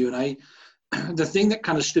agree with you. And the thing that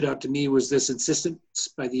kind of stood out to me was this insistence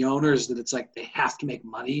by the owners that it's like they have to make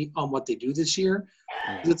money on what they do this year.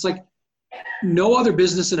 It's like no other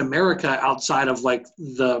business in America outside of like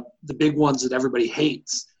the big ones that everybody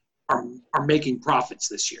hates are making profits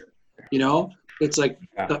this year. You know, it's like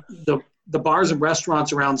the bars and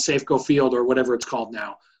restaurants around Safeco Field or whatever it's called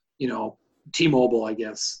now, you know, T-Mobile, I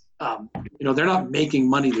guess. You know, they're not making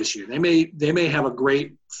money this year. They may have a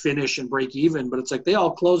great finish and break even, but it's like they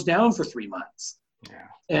all closed down for 3 months. Yeah.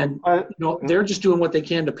 And you know, they're just doing what they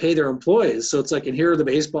can to pay their employees. So it's like, and here are the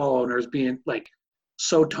baseball owners being like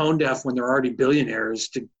so tone deaf when they're already billionaires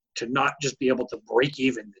to not just be able to break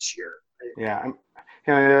even this year. Yeah.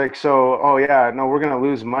 Like, so, oh yeah, no, we're going to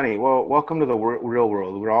lose money. Well, welcome to the real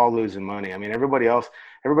world. We're all losing money. I mean, everybody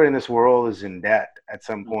in this world is in debt at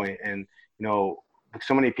some point. And, you know, like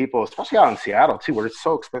so many people, especially out in Seattle too, where it's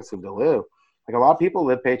so expensive to live. Like a lot of people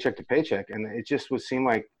live paycheck to paycheck, and it just was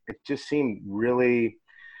really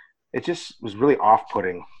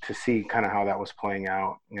off-putting to see kind of how that was playing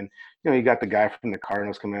out. And, you know, you got the guy from the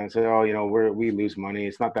Cardinals come in and say, oh, you know, we lose money.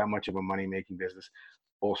 It's not that much of a money-making business.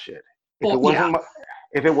 Bullshit.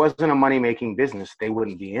 If it wasn't a money-making business, they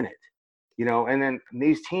wouldn't be in it, you know. And then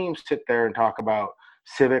these teams sit there and talk about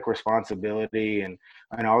civic responsibility and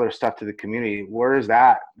all their stuff to the community. Where is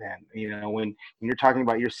that then? You know, when you're talking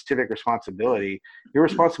about your civic responsibility, your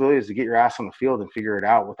responsibility is to get your ass on the field and figure it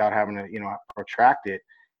out without having to, you know, protract it.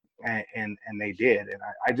 And they did. And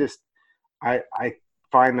I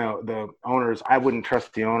find the owners, I wouldn't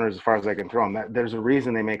trust the owners as far as I can throw them. There's a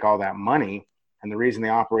reason they make all that money and the reason they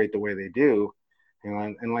operate the way they do. You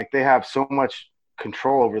know, and like they have so much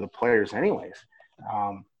control over the players anyways.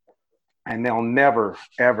 And they'll never,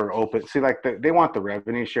 ever open. See, like they want the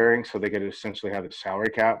revenue sharing so they could essentially have a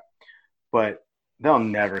salary cap, but they'll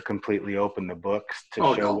never completely open the books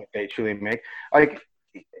to show what they truly make. Like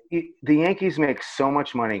the Yankees make so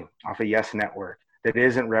much money off of Yes Network that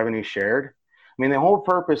isn't revenue shared. I mean, the whole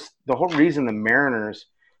reason the Mariners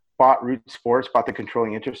bought Root Sports, bought the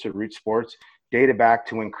controlling interest of Root Sports, dated back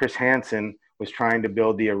to when Chris Hansen was trying to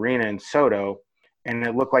build the arena in Soto, and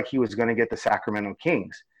it looked like he was going to get the Sacramento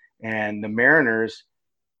Kings. And the Mariners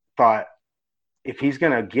thought, if he's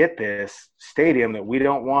going to get this stadium that we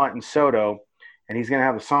don't want in Soto, and he's going to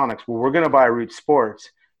have the Sonics, well, we're going to buy Root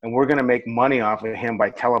Sports, and we're going to make money off of him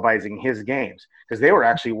by televising his games. Because they were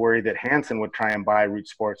actually worried that Hansen would try and buy Root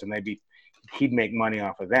Sports, and he'd make money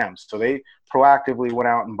off of them. So they proactively went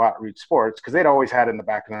out and bought Root Sports, because they'd always had in the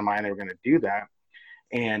back of their mind they were going to do that.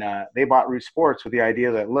 And they bought Root Sports with the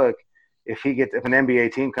idea that, look, if an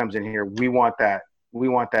NBA team comes in here, we want that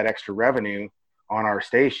extra revenue on our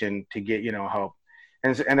station to get, you know, help.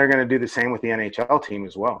 And they're going to do the same with the NHL team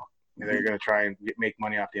as well. They're going to try and make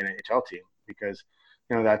money off the NHL team because,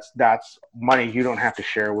 you know, that's money you don't have to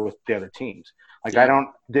share with the other teams. Like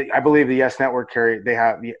I believe the Yes Network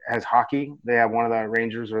has hockey. They have one of the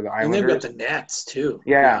Rangers or the Islanders. And they've got the Nets too.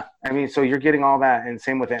 Yeah. I mean, so you're getting all that, and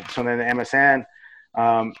same with it. So then the MSN,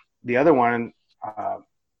 the other one,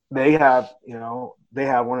 they have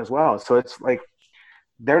one as well. So it's like,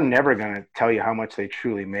 they're never going to tell you how much they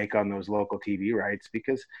truly make on those local TV rights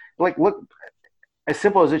because, like, look, as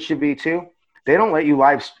simple as it should be too, they don't let you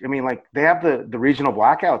live. I mean, like, they have the regional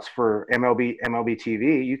blackouts for MLB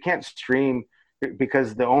TV. You can't stream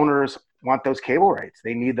because the owners want those cable rights.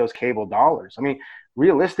 They need those cable dollars. I mean,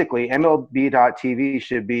 realistically,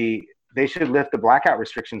 MLB.TV they should lift the blackout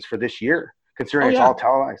restrictions for this year, considering it's all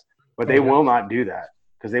televised. But they will not do that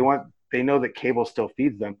because they know that cable still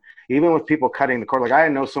feeds them. Even with people cutting the cord, like I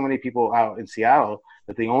know so many people out in Seattle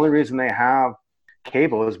that the only reason they have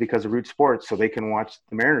cable is because of Root Sports, so they can watch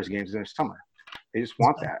the Mariners games in the summer. They just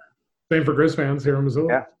want that. Same for Griz fans here in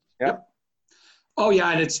Missoula. Yeah. Oh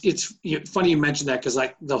yeah, and it's funny you mentioned that because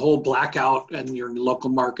like the whole blackout and your local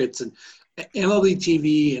markets, and MLB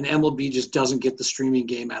TV and MLB just doesn't get the streaming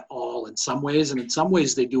game at all in some ways, and in some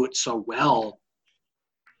ways they do it so well,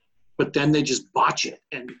 but then they just botch it.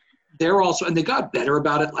 And they got better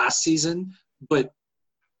about it last season, but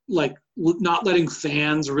like not letting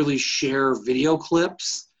fans really share video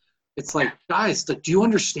clips. It's like, guys, like, do you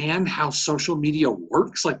understand how social media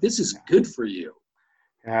works? Like, this is good for you.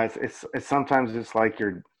 Yeah, it's sometimes it's like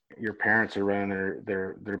your parents are running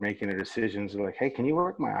they're making their decisions. They're like, hey, can you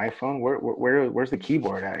work my iPhone? Where's the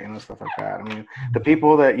keyboard at? Stuff like that. I mean, the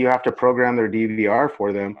people that you have to program their DVR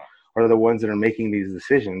for them are the ones that are making these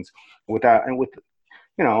decisions with an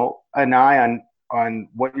eye on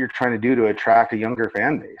what you're trying to do to attract a younger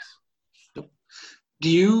fan base.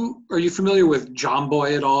 Are you familiar with John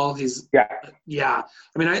Boy at all? Yeah.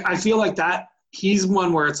 I mean, I feel like that he's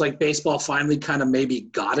one where it's like baseball finally kind of maybe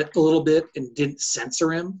got it a little bit and didn't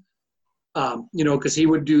censor him. Because he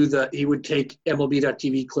would take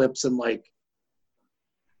MLB.TV clips and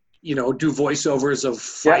do voiceovers of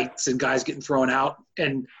fights and guys getting thrown out.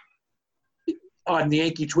 And on the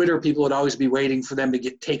Yankee Twitter, people would always be waiting for them to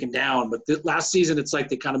get taken down. But last season, it's like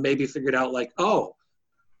they kind of maybe figured out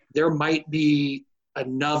there might be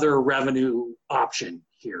another revenue option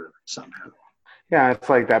here somehow. Yeah, it's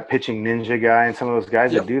like that pitching ninja guy and some of those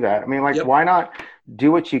guys that do that. I mean, why not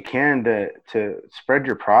do what you can to spread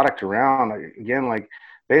your product around? Again,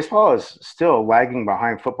 baseball is still lagging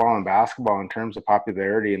behind football and basketball in terms of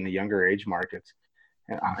popularity in the younger age markets.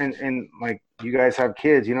 And you guys have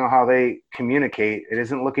kids, you know how they communicate. It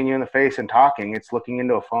isn't looking you in the face and talking. It's looking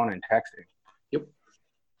into a phone and texting. Yep.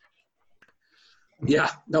 Yeah,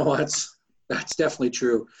 no, that's definitely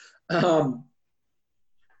true.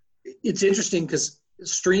 It's interesting because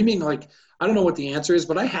streaming, I don't know what the answer is,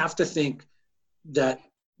 but I have to think that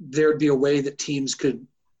there'd be a way that teams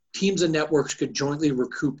and networks could jointly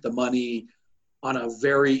recoup the money on a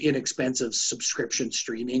very inexpensive subscription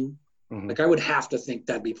streaming. Mm-hmm. I would have to think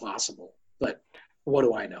that'd be possible, but what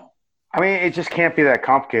do I know? I mean, it just can't be that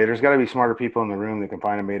complicated. There's got to be smarter people in the room that can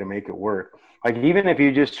find a way to make it work. Even if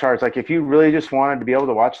you just charge, if you really just wanted to be able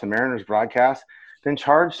to watch the Mariners broadcast, then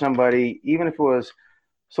charge somebody, even if it was –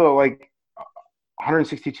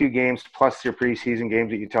 162 games plus your preseason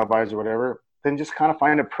games that you televise or whatever, then just kind of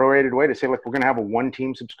find a prorated way to say, we're going to have a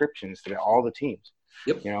one-team subscription instead of all the teams.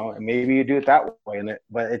 Yep. And maybe you do it that way.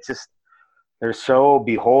 But it's just they're so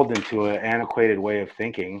beholden to an antiquated way of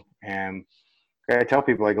thinking. And I tell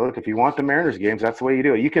people, look, if you want the Mariners games, that's the way you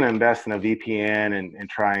do it. You can invest in a VPN and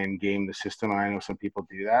try and game the system. I know some people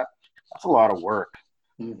do that. That's a lot of work.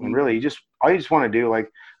 Mm-hmm. And really, all you just want to do, I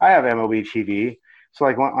have MLB TV. So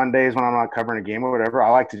on days when I'm not covering a game or whatever, I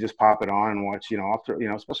like to just pop it on and watch,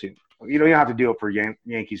 especially, you don't have to do it for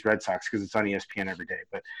Yankees, Red Sox because it's on ESPN every day.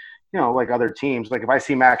 But, other teams, if I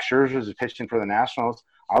see Max Scherzer is pitching for the Nationals,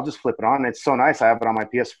 I'll just flip it on. It's so nice. I have it on my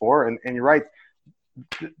PS4 and you're right.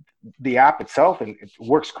 The app itself, and it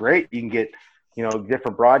works great. You can get,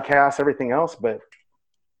 different broadcasts, everything else, but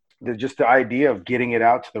just the idea of getting it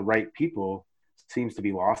out to the right people seems to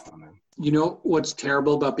be lost on them. What's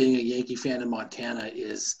terrible about being a Yankee fan in Montana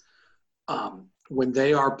is when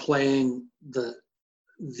they are playing the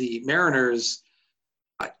Mariners,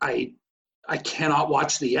 I cannot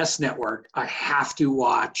watch the YES Network. I have to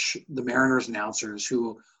watch the Mariners announcers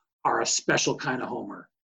who are a special kind of homer.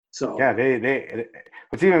 So yeah, they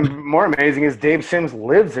what's even more amazing is Dave Sims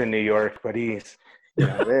lives in New York, but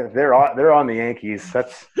they're on the Yankees.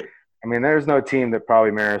 There's no team that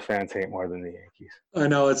probably Mariners fans hate more than the Yankees. I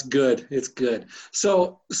know, it's good. It's good.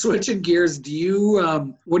 So switching gears,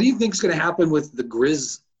 what do you think is going to happen with the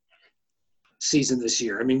Griz season this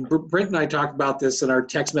year? Brent and I talked about this, and our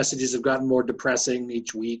text messages have gotten more depressing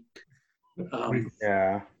each week.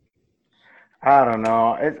 Yeah, I don't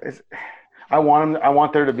know. I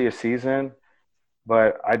want there to be a season,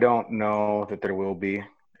 but I don't know that there will be.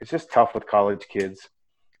 It's just tough with college kids.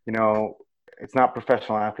 It's not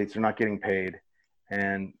professional athletes. They're not getting paid.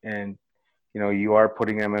 And you are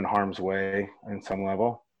putting them in harm's way in some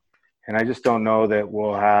level. And I just don't know that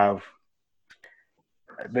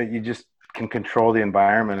that you just can control the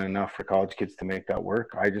environment enough for college kids to make that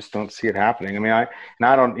work. I just don't see it happening. I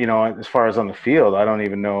don't, as far as on the field, I don't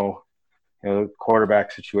even know, the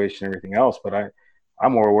quarterback situation, everything else, but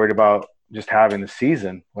I'm more worried about just having the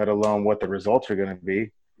season, let alone what the results are going to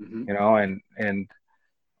be, and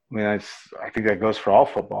I think that goes for all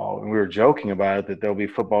football. And we were joking about it that there'll be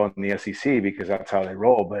football in the SEC because that's how they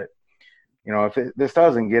roll. But, if this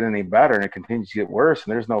doesn't get any better and it continues to get worse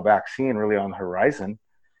and there's no vaccine really on the horizon,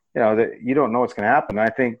 that you don't know what's going to happen. And I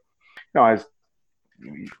think, to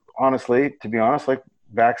be honest,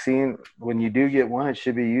 vaccine, when you do get one, it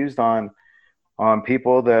should be used on on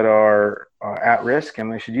people that are at risk,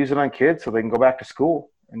 and they should use it on kids so they can go back to school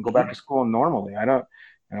and go back to school normally. I don't,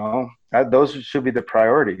 those should be the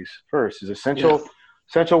priorities first. Is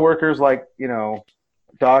essential workers like,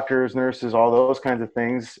 doctors, nurses, all those kinds of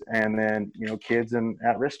things, and then, kids and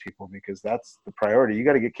at-risk people, because that's the priority. You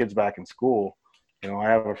got to get kids back in school. I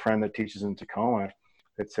have a friend that teaches in Tacoma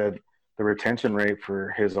that said the retention rate for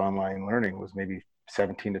his online learning was maybe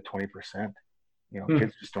 17 to 20%.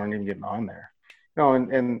 Kids just aren't even getting on there.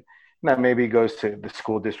 And that maybe goes to the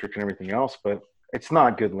school district and everything else, but it's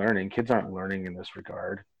not good learning. Kids aren't learning in this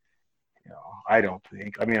regard. I don't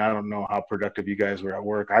think. I don't know how productive you guys were at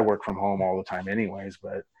work. I work from home all the time anyways,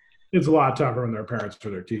 but it's a lot tougher when their parents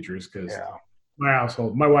are their teachers, because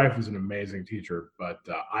my wife is an amazing teacher, but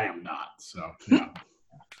I am not. So, yeah.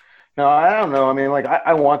 No, I don't know.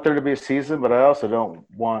 I want there to be a season, but I also don't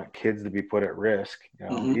want kids to be put at risk,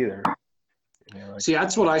 either. See,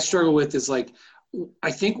 that's what I struggle with is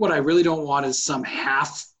I think what I really don't want is some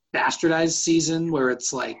half bastardized season where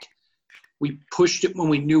it's like we pushed it when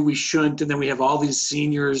we knew we shouldn't, and then we have all these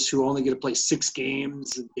seniors who only get to play 6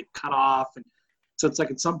 games and get cut off. And so it's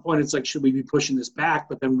at some point it's should we be pushing this back?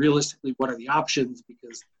 But then realistically, what are the options?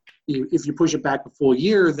 Because if you push it back a full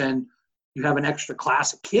year, then you have an extra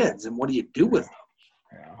class of kids, and what do you do with them?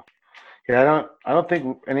 Yeah, I don't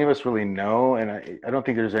think any of us really know, and I don't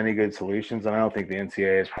think there's any good solutions, and I don't think the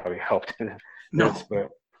NCAA has probably helped this. No.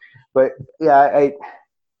 But yeah,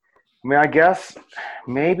 I guess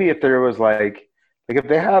maybe if there was if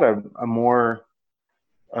they had a more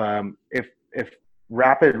if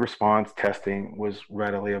rapid response testing was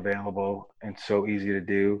readily available and so easy to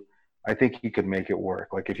do, I think you could make it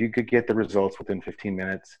work. If you could get the results within 15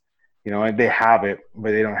 minutes, and they have it,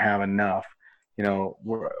 but they don't have enough,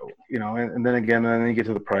 and then again, then you get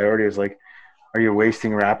to the priority is are you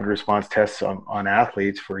wasting rapid response tests on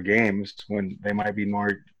athletes for games when they might be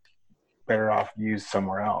better off used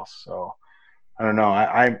somewhere else? So I don't know.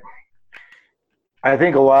 I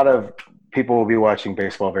think a lot of people will be watching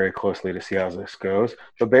baseball very closely to see how this goes.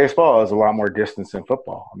 But baseball is a lot more distance than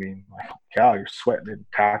football. You're sweating and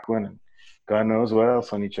tackling and God knows what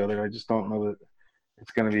else on each other. I just don't know that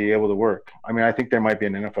it's going to be able to work. I think there might be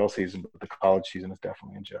an NFL season, but the college season is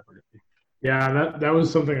definitely in jeopardy. Yeah, that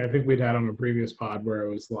was something I think we'd had on a previous pod where it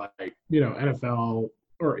was NFL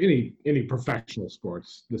or any professional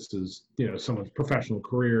sports. This is, someone's professional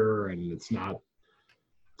career, and it's not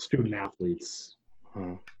student athletes.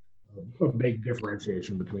 A big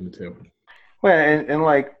differentiation between the two.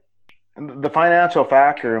 Well, and the financial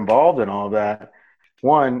factor involved in all that,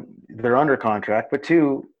 one, they're under contract, but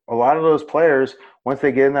two, a lot of those players, once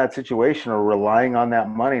they get in that situation, are relying on that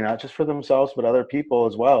money, not just for themselves, but other people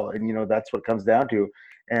as well. And, that's what it comes down to.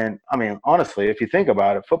 And honestly, if you think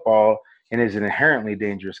about it, football is an inherently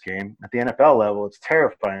dangerous game. At the NFL level, it's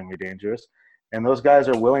terrifyingly dangerous. And those guys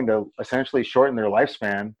are willing to essentially shorten their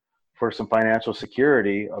lifespan for some financial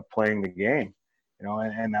security of playing the game,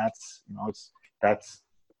 and that's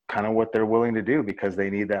kind of what they're willing to do because they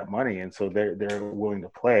need that money. And so they're willing to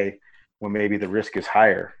play when maybe the risk is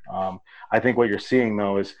higher. I think what you're seeing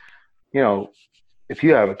though is, if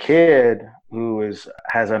you have a kid who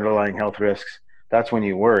has underlying health risks, that's when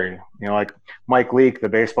you worry. Like Mike Leake, the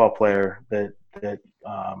baseball player that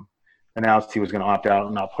announced he was going to opt out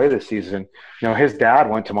and not play this season. His dad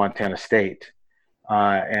went to Montana State.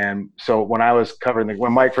 And so when I was covering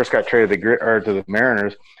when Mike first got traded to the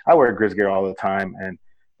Mariners, I wear Griz gear all the time.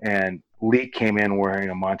 And Leake came in wearing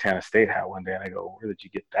a Montana State hat one day. And I go, where did you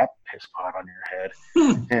get that piss pot on your head?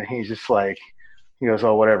 And he's just he goes,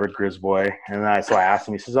 oh, whatever, Griz boy. And so I asked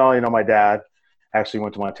him, he says, oh, my dad actually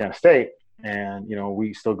went to Montana State. And,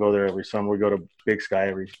 we still go there every summer. We go to Big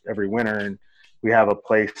Sky every winter. And we have a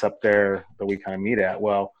place up there that we kind of meet at.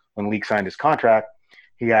 Well, when Leake signed his contract,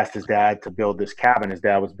 he asked his dad to build this cabin. His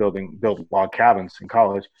dad was built log cabins in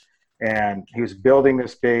college. And he was building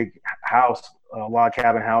this big house, a log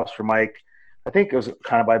cabin house for Mike. I think it was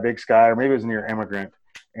kind of by Big Sky, or maybe it was near Immigrant.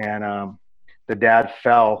 And the dad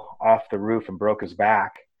fell off the roof and broke his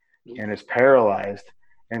back and is paralyzed.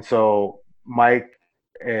 And so Mike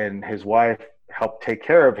and his wife helped take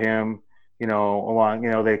care of him, along,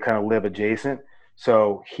 they kind of live adjacent.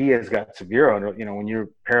 So he has got severe, when you're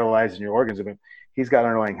paralyzed in your organs, he's got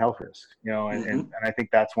underlying health risks, and I think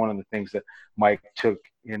that's one of the things that Mike took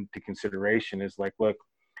into consideration is look,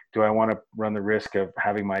 do I want to run the risk of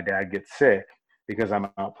having my dad get sick because I'm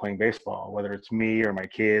out playing baseball, whether it's me or my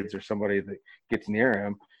kids or somebody that gets near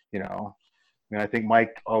him, I think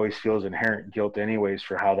Mike always feels inherent guilt anyways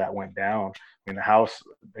for how that went down. The house,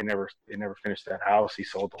 they never finished that house. He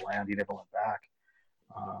sold the land. He never went back.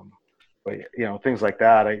 But things like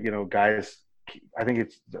that, guys I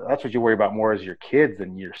think that's what you worry about more as your kids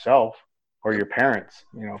than yourself or your parents,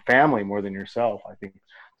 family more than yourself. I think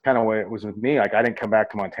kind of way it was with me. Like I didn't come back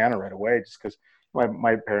to Montana right away just because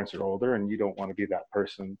my parents are older and you don't want to be that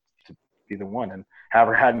person to be the one. And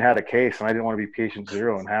Haver hadn't had a case and I didn't want to be patient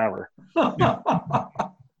zero in Haver.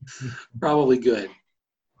 Probably good.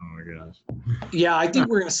 Oh my gosh. Yeah, I think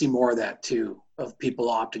we're going to see more of that too, of people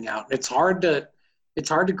opting out. It's hard to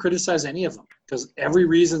criticize any of them because every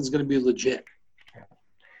reason is going to be legit.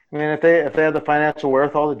 I mean, if they have the financial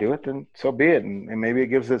wherewithal to do it, then so be it. And maybe it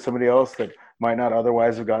gives it somebody else that might not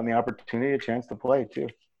otherwise have gotten the opportunity a chance to play too.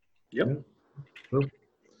 Yep.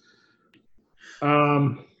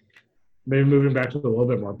 Maybe moving back to a little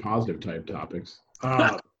bit more positive type topics.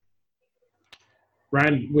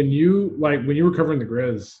 Ryan, when you were covering the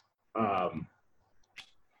Griz, what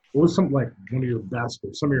was some one of your best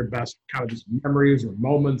or some of your best kind of just memories or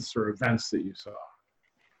moments or events that you saw?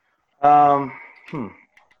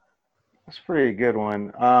 That's a pretty good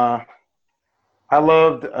one. I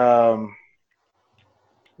loved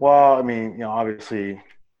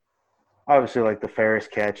obviously like the Ferris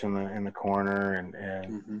catch in the corner and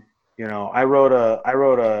Mm-hmm. I wrote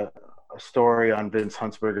a story on Vince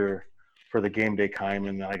Huntsberger for the Game Day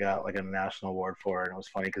Kaimin that I got like a national award for, and it was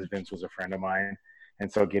funny because Vince was a friend of mine,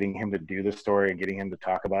 and so getting him to do the story and getting him to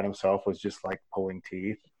talk about himself was just like pulling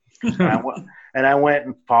teeth. And I went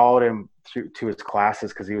and followed him to his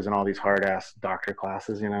classes because he was in all these hard-ass doctor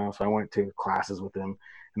classes, So I went to classes with him,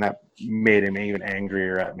 and that made him even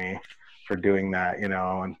angrier at me for doing that,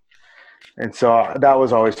 And so that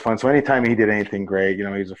was always fun. So anytime he did anything great, he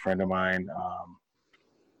was a friend of mine.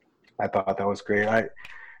 I thought that was great. I'm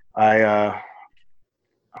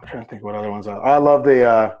trying to think what other ones. I love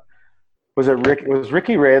the was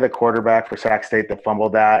Ricky Ray, the quarterback for Sac State, that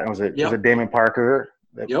fumbled that, and was it Damon Parker?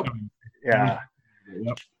 Yep. Yeah.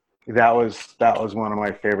 Yep. That was one of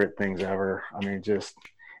my favorite things ever. I mean, and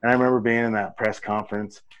I remember being in that press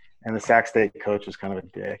conference, and the Sac State coach was kind of a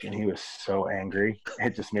dick, and he was so angry.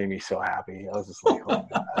 It just made me so happy. I was just like, oh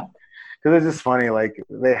my God. Because it's just funny, like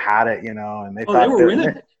they had it, and they thought they were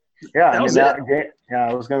winning. Yeah, it was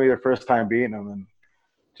going to be their first time beating them, and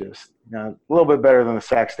just a little bit better than the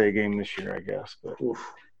Sac State game this year, I guess. But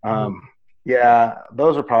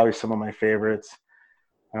those are probably some of my favorites.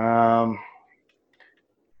 A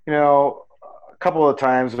couple of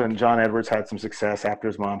times when John Edwards had some success after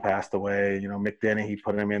his mom passed away, Mick Denny, he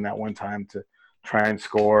put him in that one time to try and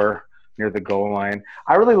score near the goal line.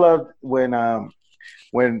 I really loved when and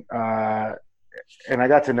I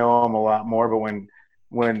got to know him a lot more, but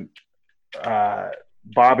when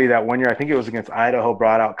Bobby that one year, I think it was against Idaho,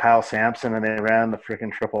 brought out Kyle Sampson and they ran the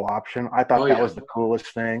freaking triple option. I thought that was the coolest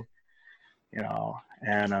thing,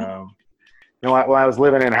 and when I was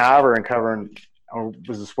living in Havre and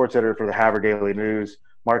was the sports editor for the Havre Daily News,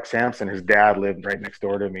 Mark Sampson, his dad, lived right next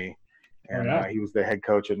door to me, and he was the head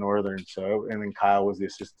coach at Northern. So, and then Kyle was the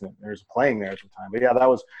assistant. There was playing there at the time. But yeah,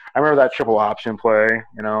 I remember that triple option play.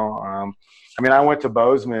 I went to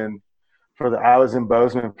Bozeman I was in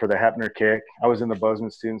Bozeman for the Hepner kick. I was in the Bozeman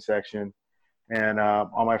student section, and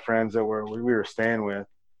all my friends that we were staying with,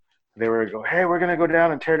 they were go, hey, we're gonna go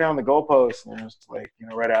down and tear down the goalpost. And it was like,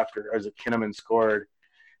 right after as Kinnaman scored.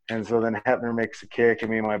 And so then Hepner makes a kick, and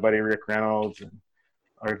me and my buddy Rick Reynolds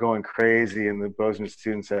are going crazy in the Bozeman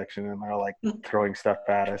student section, and they're like throwing stuff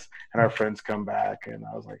at us. And our friends come back, and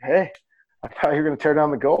I was like, "Hey, I thought you were going to tear down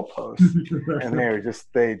the goalpost." And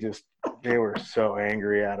they were so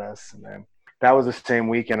angry at us. And then that was the same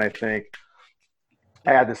weekend, I think.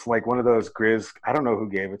 I had this one of those Griz. I don't know who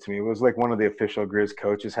gave it to me. It was like one of the official Griz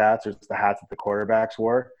coaches' hats, or it's the hats that the quarterbacks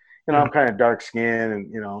wore. I'm kind of dark skinned,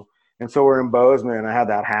 and and so we're in Bozeman, and I had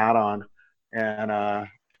that hat on, and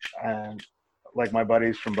my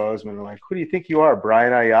buddies from Bozeman were like, "Who do you think you are,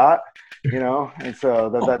 Brian Ayat?" And so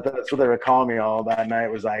that's what they were calling me all that night,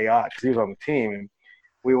 was Ayat, because he was on the team. And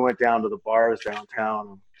we went down to the bars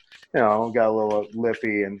downtown, and got a little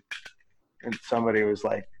lippy, and somebody was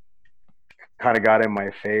like, kind of got in my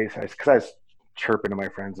face, because I was chirping to my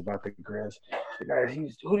friends about the Griz. The guy,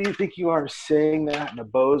 who do you think you are, saying that in a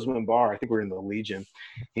Bozeman bar? I think we're in the Legion.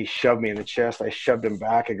 He shoved me in the chest. I shoved him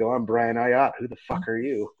back. I go, "I'm Brian Ayat. Who the fuck are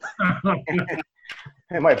you?"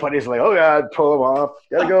 And my buddy's like, "Oh yeah, I'd pull him off.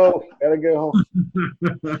 Gotta go."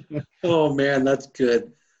 Oh man, that's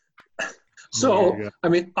good. So,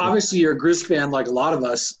 obviously you're a Griz fan like a lot of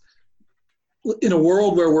us. In a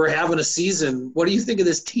world where we're having a season, what do you think of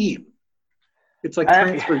this team? It's like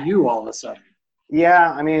transfer you all of a sudden.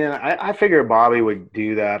 Yeah, I figured Bobby would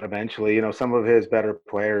do that eventually. Some of his better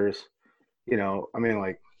players,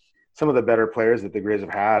 some of the better players that the Griz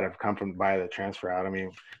have come from by the transfer out. I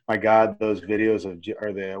mean, my God, those videos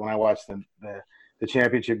when I watched the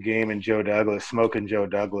championship game and Joe Douglas, smoking Joe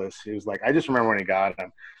Douglas, it was like, I just remember when he got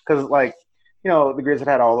him. Because, like, the Griz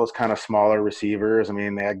had all those kind of smaller receivers. I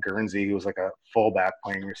mean, they had Guernsey, who was like a fullback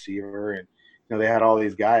playing receiver. And, they had all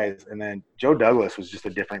these guys. And then Joe Douglas was just a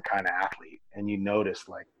different kind of athlete. And you noticed,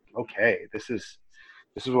 like, okay, this is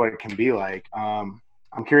what it can be like. I'm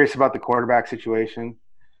curious about the quarterback situation.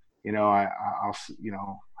 I'll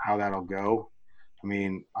how that'll go. I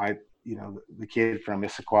mean, the kid from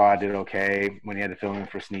Issaquah did okay when he had to fill in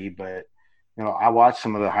for Snead, but I watched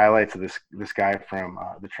some of the highlights of this guy from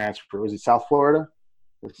the transfer. Was it South Florida?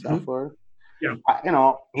 South Florida?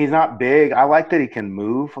 Yeah. He's not big. I like that he can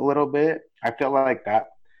move a little bit. I feel like that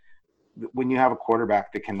when you have a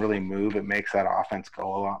quarterback that can really move, it makes that offense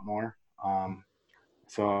go a lot more.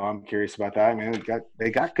 So I'm curious about that. I mean, they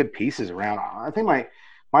got good pieces around. I think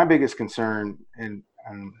my biggest concern, and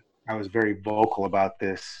I was very vocal about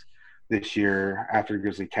this year after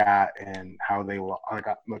Grizzly Cat and how they look.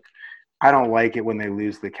 I don't like it when they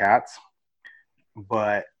lose the Cats,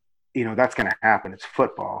 but that's going to happen. It's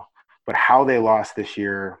football. But how they lost this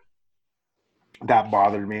year, that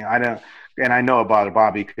bothered me. I know it bothered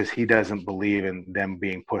Bobby because he doesn't believe in them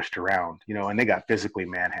being pushed around, and they got physically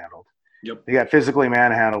manhandled. Yep. They got physically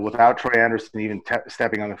manhandled without Troy Anderson even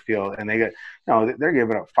stepping on the field, and they got, they're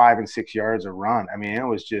giving up 5 and 6 yards a run. I mean, it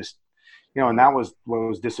was just, and that was what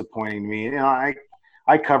was disappointing to me. I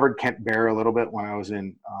covered Kent Bear a little bit when I was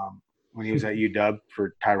in when he was at UW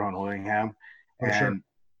for Tyrone Willingham, and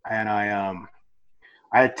I'm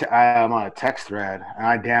on a text thread, and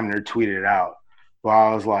I damn near tweeted it out.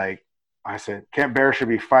 Well, I said, Kent Bear should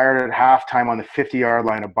be fired at halftime on the 50-yard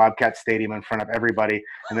line of Bobcat Stadium in front of everybody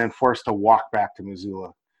and then forced to walk back to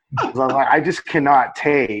Missoula. I just cannot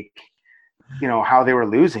take, how they were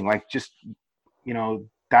losing. That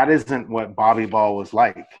isn't what Bobby Ball was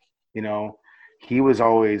like. He was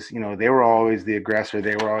always, they were always the aggressor.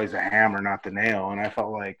 They were always the hammer, not the nail. And I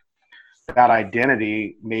felt like that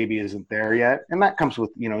identity maybe isn't there yet. And that comes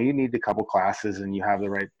with, you need a couple classes and you have the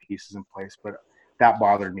right pieces in place. But that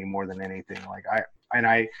bothered me more than anything.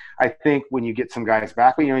 I think when you get some guys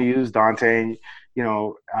back, you lose Dante,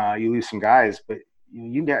 you lose some guys, but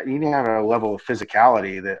you need to have a level of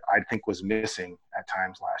physicality that I think was missing at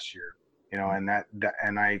times last year, and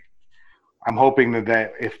I'm hoping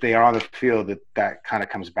that if they are on the field, that kind of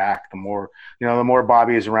comes back. The more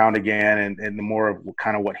Bobby is around again, and the more of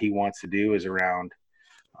kind of what he wants to do is around.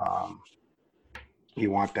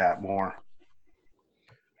 You want that more.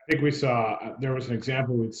 I think we saw there was an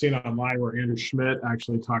example we'd seen online where Andrew Schmidt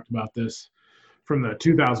actually talked about this from the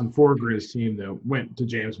 2004 Griz team that went to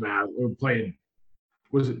James Madison, played,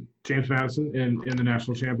 was it James Madison in the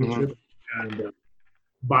national championship? Mm-hmm. And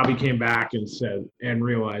Bobby came back and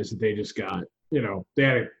realized that they just got, they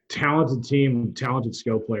had a talented team, talented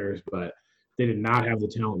skill players, but they did not have the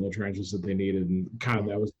talent in the trenches that they needed. And kind of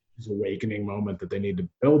that was his awakening moment that they need to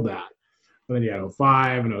build that. And then you had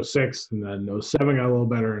 05 and 06, and then 07 got a little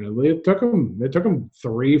better. And it took them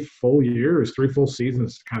 3 full years, 3 full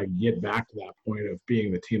seasons to kind of get back to that point of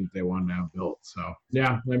being the team that they wanted to have built. So,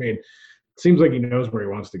 yeah, I mean, it seems like he knows where he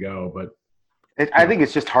wants to go. But I think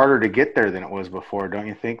it's just harder to get there than it was before, don't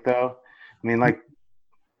you think, though? I mean,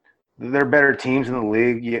 there are better teams in the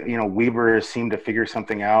league. Weber has seemed to figure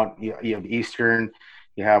something out. You have Eastern.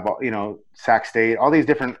 You have, Sac State. All these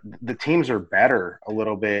the teams are better a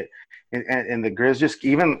little bit. And the Griz just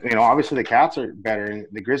obviously the Cats are better. And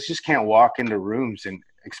the Griz just can't walk into rooms and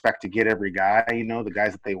expect to get every guy, the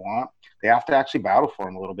guys that they want. They have to actually battle for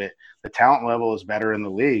them a little bit. The talent level is better in the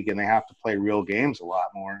league, and they have to play real games a lot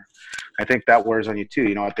more. I think that wears on you too.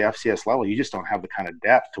 At the FCS level, you just don't have the kind of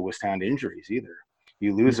depth to withstand injuries either.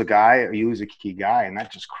 You lose a guy or you lose a key guy, and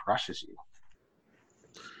that just crushes you.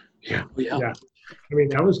 Yeah. I mean,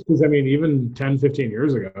 that was because, even 10, 15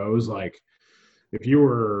 years ago, it was like if you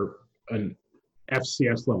were an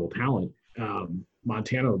FCS level talent,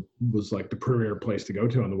 Montana was like the premier place to go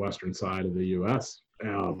to on the western side of the U.S.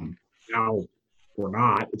 Now we're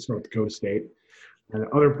not. It's North Dakota State. And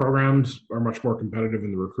other programs are much more competitive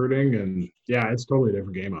in the recruiting. And, yeah, it's totally a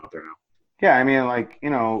different game out there now. Yeah, I mean,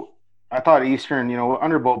 I thought Eastern,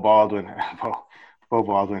 under Bo Baldwin,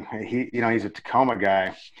 he's a Tacoma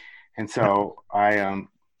guy. And so I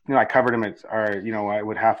covered him I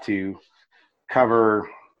would have to cover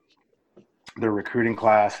the recruiting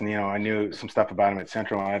class, and I knew some stuff about him at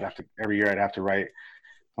Central. And every year I'd have to write.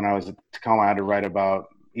 When I was at Tacoma, I had to write about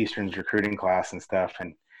Eastern's recruiting class and stuff.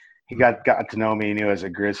 And he got to know me, as a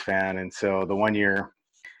Griz fan. And so the one year,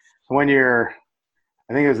 I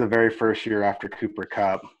think it was the very first year after Cooper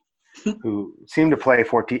Cup, who seemed to play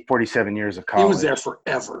 47 years of college. He was there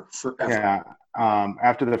forever. Yeah.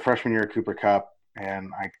 After the freshman year of Cooper Cup,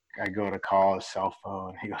 and I go to call his cell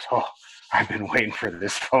phone. He goes, "Oh, I've been waiting for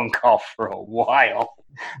this phone call for a while."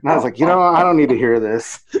 And I was like, I don't need to hear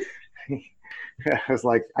this. I was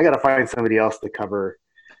like, I got to find somebody else to cover.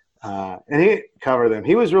 And he covered them.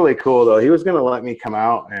 He was really cool, though. He was going to let me come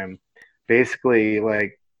out and basically,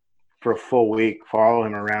 like, for a full week, follow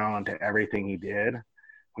him around to everything he did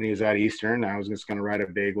when he was at Eastern. I was just going to write a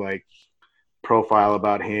big, like, profile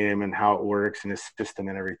about him and how it works and his system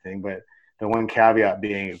and everything. But the one caveat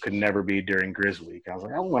being it could never be during Griz Week. I was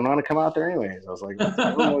like, I wouldn't want to come out there anyways. I was like,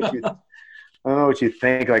 I don't know what you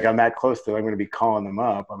think. Like, I'm that close to I'm going to be calling them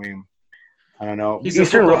up. I mean, I don't know. He's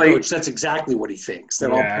Eastern really, coach. That's exactly what he thinks.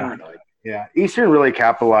 They're all paranoid. Yeah. Eastern really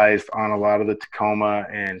capitalized on a lot of the Tacoma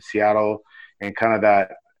and Seattle and kind of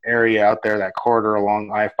that area out there, that corridor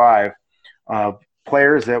along I-5,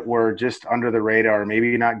 players that were just under the radar,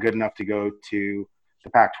 maybe not good enough to go to the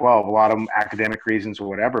Pac-12, a lot of them academic reasons or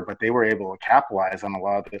whatever, but they were able to capitalize on a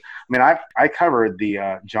lot of it. I mean, I covered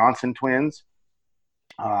the Johnson twins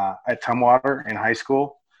at Tumwater in high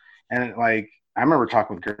school. And like, I remember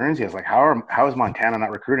talking with Guernsey. I was like, how is Montana not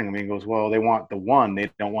recruiting? I mean, he goes, well, they want the one, they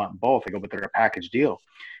don't want both. I go, but they're a package deal.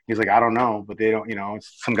 He's like, I don't know, but they don't,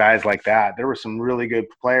 it's some guys like that. There were some really good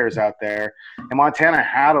players out there. And Montana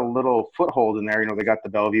had a little foothold in there. They got the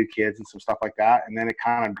Bellevue kids and some stuff like that. And then it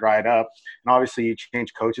kind of dried up. And obviously you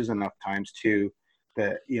change coaches enough times too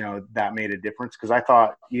that, that made a difference. Because I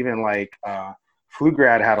thought even like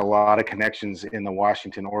grad had a lot of connections in the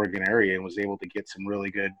Washington, Oregon area and was able to get some really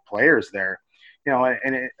good players there.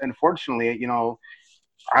 Unfortunately, I'm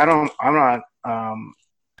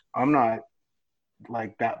not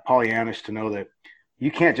like that Pollyannish to know that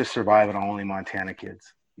you can't just survive on only Montana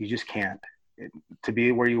kids. You just can't. To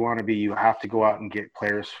be where you want to be, you have to go out and get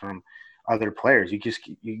players from other players.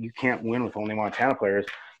 You can't win with only Montana players.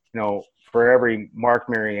 For every Mark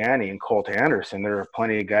Mariani and Colt Anderson, there are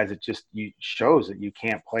plenty of guys that just shows that you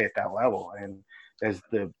can't play at that level. And as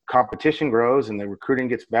the competition grows and the recruiting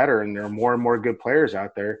gets better and there are more and more good players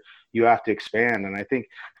out there, you have to expand. And I think,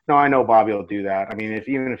 I know Bobby will do that. I mean,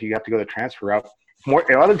 even if you have to go the transfer route,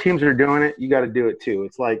 if other teams are doing it, you got to do it too.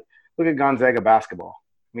 It's like, look at Gonzaga basketball.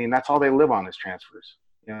 I mean, that's all they live on is transfers,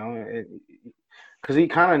 because you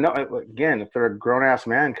kind of know, again, if they're a grown-ass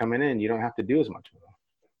man coming in, you don't have to do as much with them.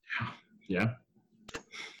 Yeah.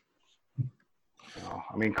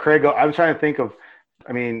 I mean, I'm trying to think of,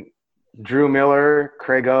 Drew Miller,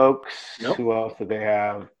 Craig Oaks, Yep. Who else did they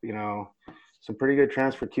have? Some pretty good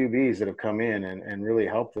transfer QBs that have come in and really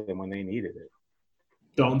helped them when they needed it.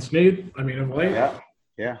 Dalton Snead, of late.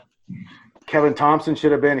 Yeah. Kevin Thompson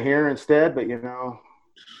should have been here instead, but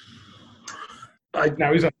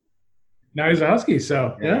now he's a Husky,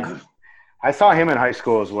 so yeah. I saw him in high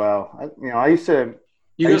school as well. I used to.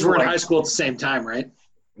 You guys were in high school at the same time, right?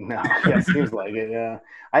 No, it seems like it. Yeah,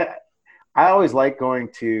 I always like going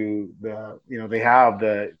to the.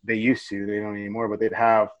 They used to. They don't anymore, but they'd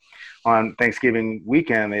have on Thanksgiving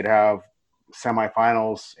weekend. They'd have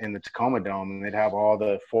semifinals in the Tacoma Dome, and they'd have all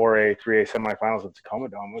the 4A, 3A semifinals at the Tacoma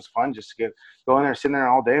Dome. It was fun just to go in there, sit there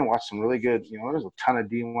all day, and watch some really good. There's a ton of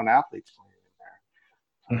D1 athletes playing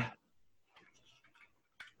in there.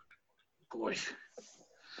 Boy,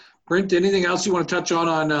 Brent, anything else you want to touch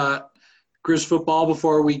on Griz football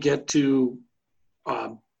before we get to,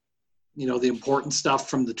 the important stuff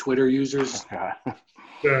from the Twitter users?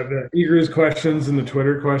 The eGriz questions and the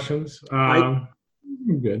Twitter questions. I'm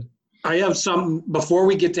good. I have some before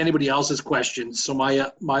we get to anybody else's questions. So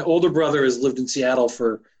my older brother has lived in Seattle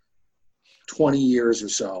for 20 years or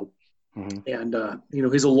so. Mm-hmm. And,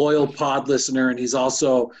 he's a loyal pod listener. And he's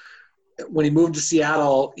also, when he moved to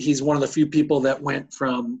Seattle, he's one of the few people that went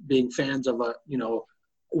from being fans of a,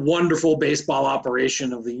 wonderful baseball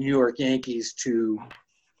operation of the New York Yankees to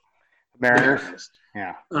Mariners.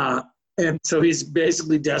 Yeah. And so he's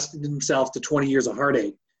basically destined himself to 20 years of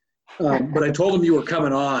heartache. But I told him you were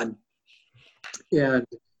coming on, and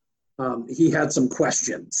he had some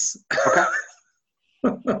questions. Okay.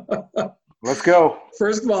 Let's go.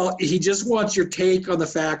 First of all, he just wants your take on the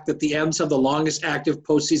fact that the M's have the longest active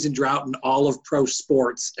postseason drought in all of pro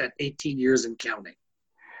sports at 18 years and counting.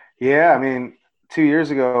 Yeah, 2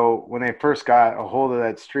 years ago when they first got a hold of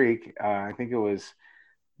that streak, I think it was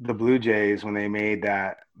the Blue Jays when they made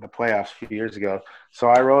the playoffs a few years ago. So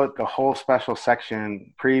I wrote the whole special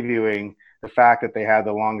section previewing the fact that they had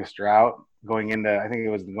the longest drought going into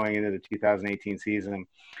the 2018 season.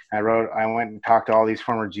 I went and talked to all these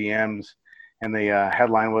former GMs, and the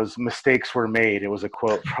headline was "Mistakes were made." It was a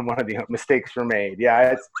quote from one of the mistakes were made. Yeah,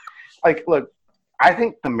 it's like, look, I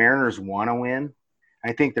think the Mariners want to win.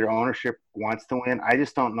 I think their ownership wants to win. I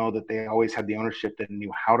just don't know that they always had the ownership that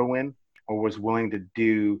knew how to win or was willing to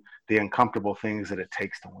do the uncomfortable things that it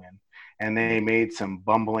takes to win. And they made some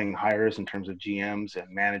bumbling hires in terms of GMs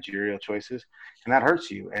and managerial choices, and that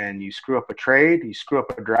hurts you. And you screw up a trade, you screw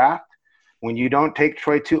up a draft. When you don't take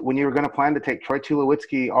when you were going to plan to take Troy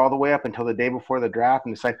Tulowitzki all the way up until the day before the draft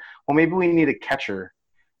and decide, well, maybe we need a catcher,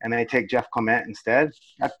 and they take Jeff Clement instead,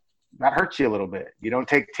 that hurts you a little bit. You don't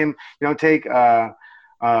take Timmy Lincecum,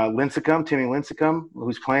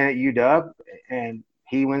 who's playing at UW, and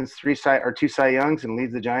he wins 2 Cy Youngs and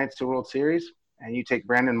leads the Giants to a World Series. And you take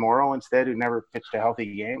Brandon Morrow instead, who never pitched a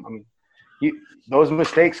healthy game. I mean, those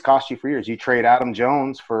mistakes cost you for years. You trade Adam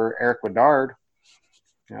Jones for Eric Woodard.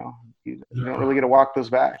 You don't really get to walk those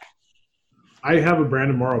back. I have a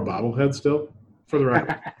Brandon Morrow bobblehead still, for the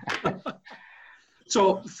record.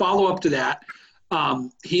 So follow up to that.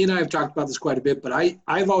 He and I have talked about this quite a bit, but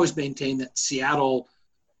I've always maintained that Seattle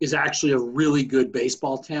is actually a really good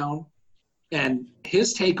baseball town. And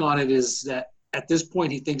his take on it is that at this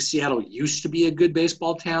point, he thinks Seattle used to be a good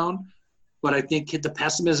baseball town, but I think the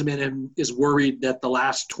pessimism in him is worried that the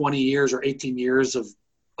last 20 years or 18 years of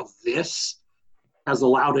this has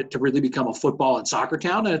allowed it to really become a football and soccer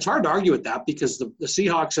town. And it's hard to argue with that because the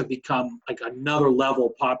Seahawks have become like another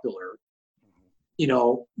level popular,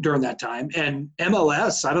 during that time. And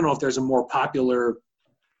MLS, I don't know if there's a more popular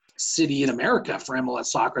city in America for MLS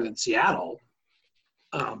soccer than Seattle.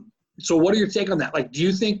 So what are your take on that? Like, do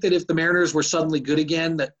you think that if the Mariners were suddenly good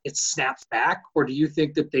again, that it snaps back, or do you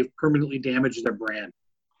think that they've permanently damaged their brand?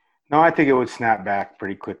 No, I think it would snap back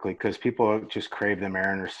pretty quickly because people just crave the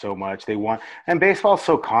Mariners so much. And baseball's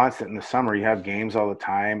so constant in the summer. You have games all the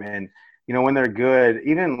time. And, when they're good,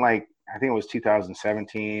 even like, I think it was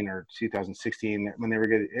 2017 or 2016, when they were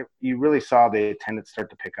good, you really saw the attendance start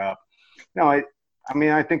to pick up.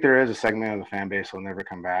 I think there is a segment of the fan base that will never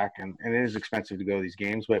come back, and it is expensive to go to these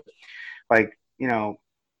games. But,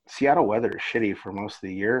 Seattle weather is shitty for most of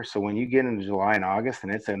the year. So when you get into July and August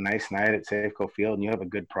and it's a nice night at Safeco Field and you have a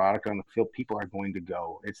good product on the field, people are going to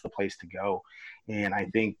go. It's the place to go. And I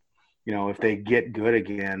think, if they get good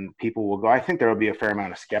again, people will go. I think there will be a fair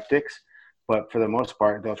amount of skeptics, but for the most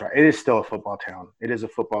part, they'll try. It is still a football town. It is a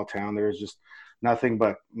football town. There is just nothing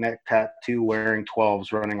but neck tattoo wearing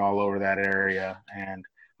 12s running all over that area. And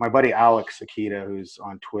my buddy Alex Akita, who's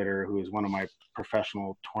on Twitter, who is one of my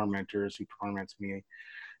professional tormentors, who torments me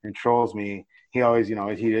and trolls me, he always,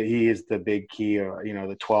 he is the big key,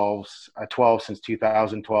 the 12s, 12 since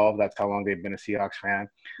 2012. That's how long they've been a Seahawks fan.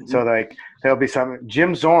 Mm-hmm. So there'll be some.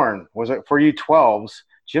 Jim Zorn was it for you 12s.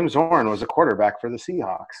 Jim Zorn was a quarterback for the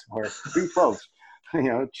Seahawks, or 3-12s.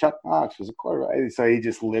 Chuck Knox was a quarterback. So he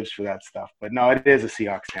just lives for that stuff. But no, it is a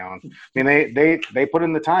Seahawks town. I mean, they put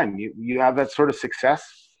in the time. You have that sort of success,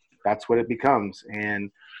 that's what it becomes. And,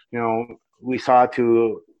 we saw it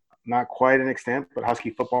to not quite an extent, but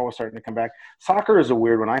Husky football was starting to come back. Soccer is a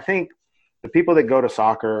weird one. I think the people that go to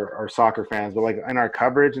soccer are soccer fans, but like in our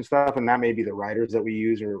coverage and stuff, and that may be the writers that we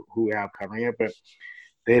use or who we have covering it, but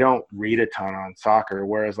they don't read a ton on soccer.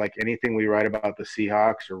 Whereas like anything we write about the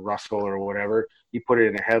Seahawks or Russell or whatever, you put it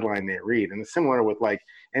in a headline, they read. And it's similar with like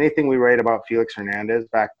anything we write about Felix Hernandez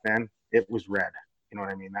back then, it was read. You know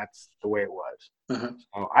what I mean? That's the way it was. Uh-huh.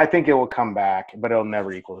 So I think it will come back, but it'll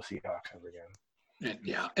never equal the Seahawks ever again.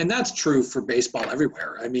 And that's true for baseball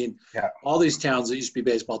everywhere. I mean, all these towns that used to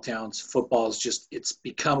be baseball towns, football is just, it's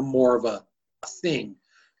become more of a thing.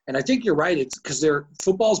 And I think you're right. It's because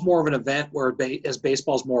football's more of an event where as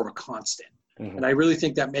baseball's more of a constant. Mm-hmm. And I really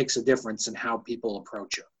think that makes a difference in how people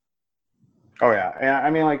approach it. Oh,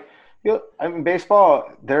 yeah. And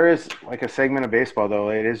baseball, there is like a segment of baseball, though.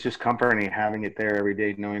 It is just comforting having it there every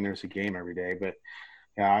day, knowing there's a game every day. But,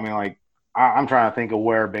 I'm trying to think of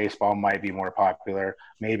where baseball might be more popular,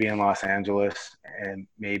 maybe in Los Angeles and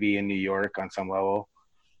maybe in New York on some level,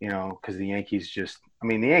 because the Yankees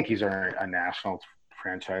the Yankees are a national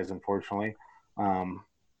franchise, unfortunately.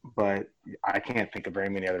 But I can't think of very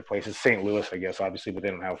many other places. St. Louis, I guess, obviously, but they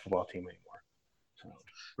don't have a football team anymore. So.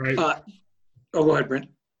 Right. Go ahead, Brent.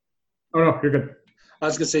 Oh, no, you're good. I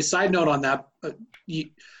was going to say, side note on that, you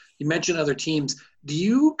mentioned other teams. Do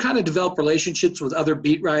you kind of develop relationships with other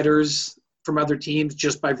beat writers from other teams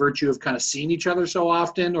just by virtue of kind of seeing each other so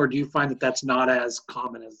often, or do you find that that's not as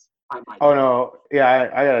common as I might? Oh, no. Yeah,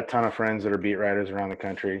 I got a ton of friends that are beat writers around the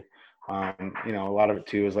country. A lot of it,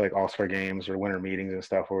 too, is like all-star games or winter meetings and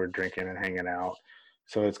stuff where we're drinking and hanging out.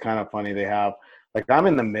 So it's kind of funny. They have – like I'm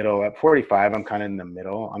in the middle. At 45, I'm kind of in the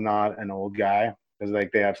middle. I'm not an old guy because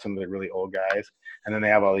like they have some of the really old guys. And then they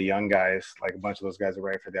have all the young guys, like a bunch of those guys that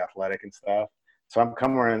write for The Athletic and stuff. So I'm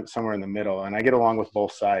somewhere in the middle, and I get along with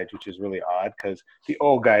both sides, which is really odd because the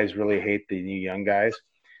old guys really hate the new young guys.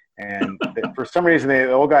 And for some reason,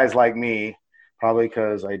 the old guys like me, probably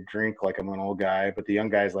because I drink like I'm an old guy, but the young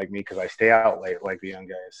guys like me because I stay out late like the young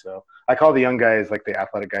guys. So I call the young guys, like the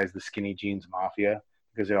athletic guys, the skinny jeans mafia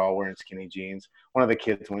because they're all wearing skinny jeans. One of the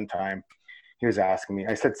kids one time, he was asking me,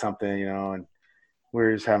 I said something, and we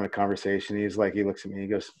were just having a conversation. He looks at me, he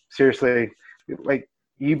goes, seriously, like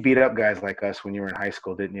you beat up guys like us when you were in high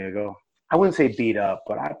school, didn't you? I go, I wouldn't say beat up,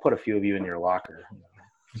 but I put a few of you in your locker.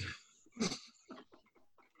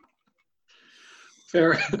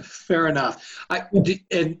 Fair enough. I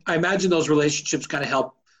imagine those relationships kind of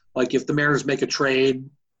help. Like if the Mariners make a trade,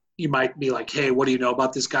 you might be like, hey, what do you know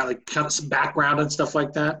about this guy? Like kind of some background and stuff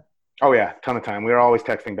like that. Oh yeah, ton of time. We were always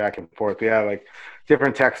texting back and forth. Yeah, like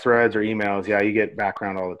different text threads or emails. Yeah, you get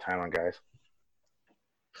background all the time on guys.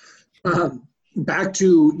 Back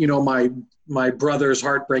to my brother's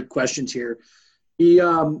heartbreak questions here.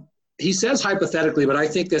 He says hypothetically, but I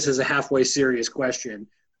think this is a halfway serious question.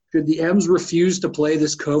 Should the M's refuse to play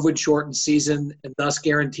this COVID-shortened season and thus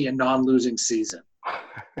guarantee a non-losing season?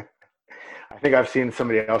 I think I've seen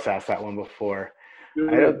somebody else ask that one before.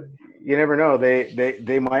 You never know.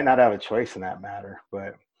 They might not have a choice in that matter.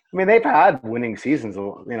 But, I mean, they've had winning seasons,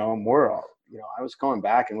 more. I was going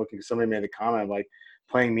back and looking. Somebody made a comment like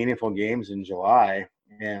playing meaningful games in July,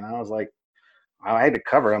 and I was like, I had to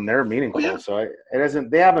cover them. They're meaningful. Oh, yeah. So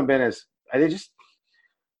they haven't been as – they just –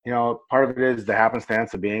 part of it is the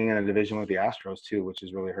happenstance of being in a division with the Astros too, which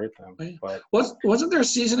has really hurt them. But wasn't there a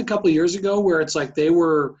season a couple of years ago where it's like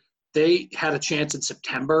they had a chance in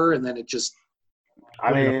September and then it just?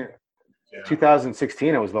 I mean,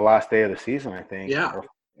 2016 it was the last day of the season, I think. Yeah.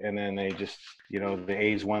 And then they just, the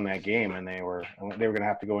A's won that game, and they were going to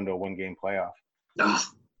have to go into a 1-game playoff.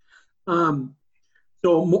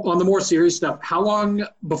 So on the more serious stuff, how long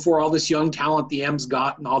before all this young talent the M's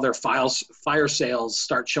got and all their fire sales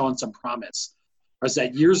start showing some promise? Or is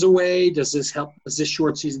that years away? Does this help? Does this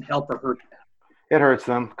short season help or hurt them? It hurts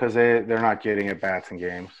them because they're not getting at bats in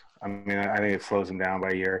games. I mean, I think it slows them down by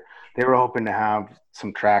a year. They were hoping to have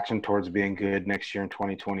some traction towards being good next year in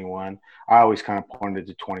 2021. I always kind of pointed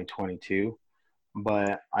to 2022,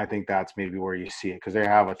 but I think that's maybe where you see it because they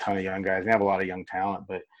have a ton of young guys. They have a lot of young talent,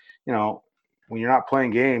 but when you're not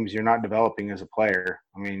playing games, you're not developing as a player.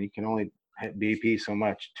 I mean, you can only hit BP so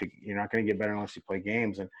much. You're not going to get better unless you play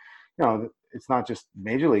games. And, it's not just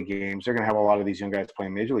major league games. They're going to have a lot of these young guys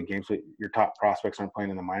playing major league games, but your top prospects aren't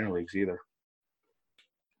playing in the minor leagues either.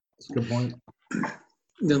 That's a good point.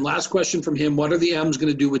 And then last question from him. What are the M's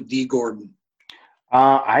going to do with D. Gordon?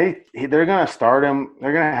 They're going to start him.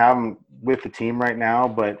 They're going to have him with the team right now,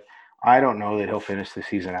 but I don't know that he'll finish the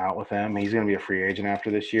season out with them. He's going to be a free agent after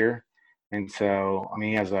this year. And so, I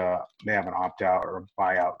mean, they have an opt-out or a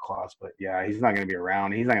buyout clause, but yeah, he's not going to be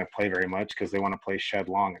around. He's not going to play very much because they want to play Shed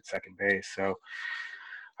Long at second base. So,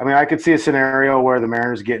 I mean, I could see a scenario where the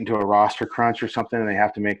Mariners get into a roster crunch or something and they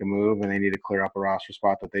have to make a move and they need to clear up a roster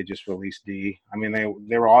spot that they just released D. I mean,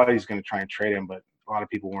 they were always going to try and trade him, but a lot of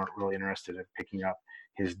people weren't really interested in picking up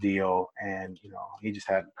his deal. And, he just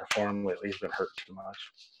hadn't performed lately. He's been hurt too much.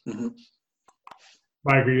 Mm-hmm.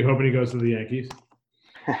 Mike, are you hoping he goes to the Yankees?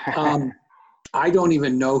 I don't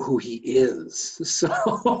even know who he is. So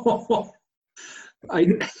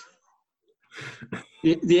the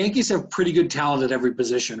Yankees have pretty good talent at every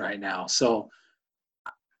position right now. So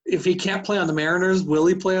if he can't play on the Mariners, will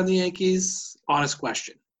he play on the Yankees? Honest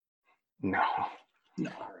question. No. All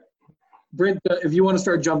right. Brent, if you want to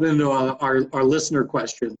start jumping into our listener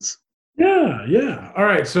questions. Yeah. All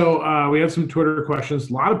right. So we have some Twitter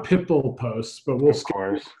questions, a lot of Pitbull posts, but we'll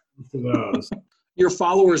skip to those. Your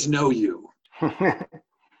followers know you.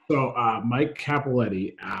 So Mike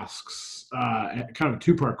Capoletti asks kind of a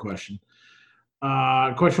two-part question.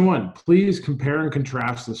 Question one, please compare and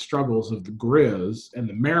contrast the struggles of the Griz and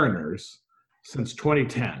the Mariners since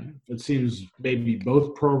 2010. It seems maybe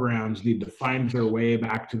both programs need to find their way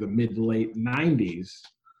back to the mid-late 90s.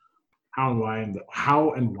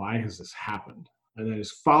 How and why has this happened? And then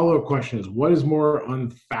his follow-up question is, what is more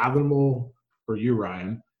unfathomable for you,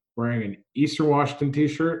 Ryan, wearing an Eastern Washington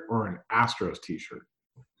t-shirt or an Astros t-shirt?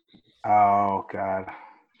 Oh, God.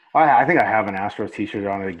 I think I have an Astros t-shirt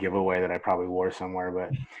on a giveaway that I probably wore somewhere,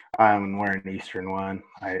 but I'm wearing an Eastern one.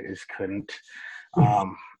 I just couldn't.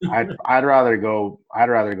 I'd rather go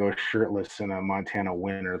shirtless in a Montana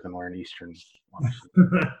winter than wear an Eastern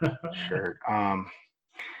shirt.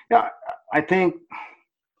 Yeah, I think,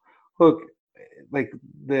 look, like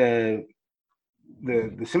the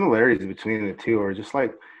similarities between the two are just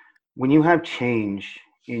like when you have change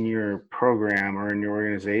in your program or in your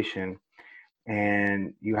organization,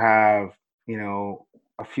 and you have,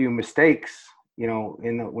 a few mistakes,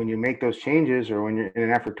 when you make those changes or when you're in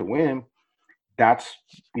an effort to win, that's,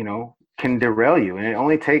 can derail you. And it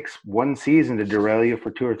only takes one season to derail you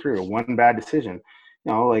for 2 or 3 or one bad decision.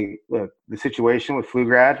 Like, look, the situation with flu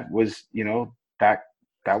grad was, that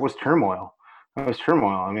was turmoil. That was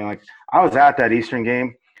turmoil. I mean, like, I was at that Eastern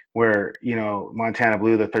game where, Montana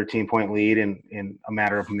blew the 13-point lead in a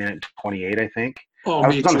matter of minute 28, I think. Oh,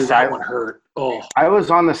 me too. That one hurt. Oh, I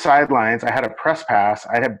was on the sidelines. I had a press pass.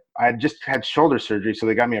 I just had shoulder surgery, so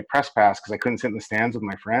they got me a press pass because I couldn't sit in the stands with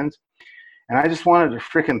my friends. And I just wanted to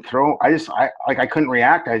freaking throw. I couldn't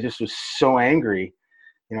react. I just was so angry,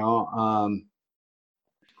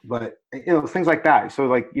 But things like that. So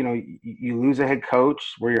like, you lose a head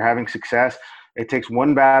coach where you're having success. It takes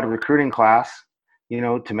one bad recruiting class,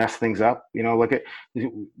 to mess things up. Look at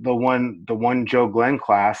the one Joe Glenn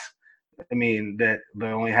class. I mean, that they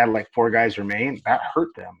only had like 4 guys remain. That hurt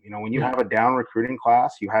them. When you have a down recruiting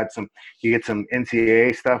class, you get some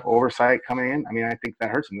NCAA stuff oversight coming in. I mean, I think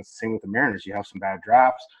that hurts them. It's the same with the Mariners. You have some bad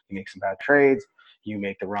drafts, you make some bad trades, you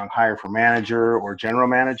make the wrong hire for manager or general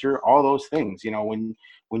manager, all those things.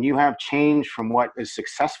 When you have change from what is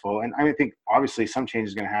successful, and I think obviously some change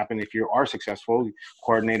is going to happen if you are successful,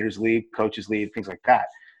 coordinators leave, coaches leave, things like that.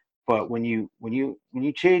 But when you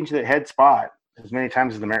change the head spot as many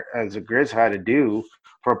times as the Griz had to do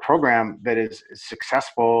for a program that is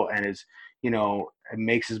successful and is, and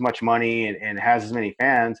makes as much money and has as many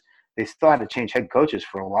fans, they still had to change head coaches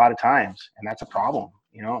for a lot of times. And that's a problem,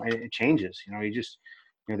 and it changes,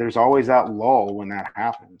 there's always that lull when that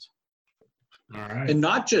happens. All right. And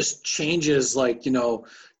not just changes like,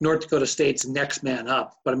 North Dakota State's next man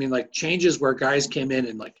up, but I mean like changes where guys came in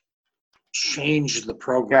and like changed the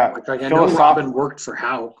program. Yeah, like I know Robin worked for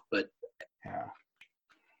Houck, but yeah,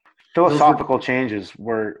 philosophical changes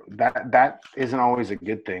were that isn't always a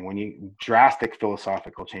good thing. When you drastic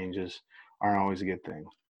philosophical changes aren't always a good thing.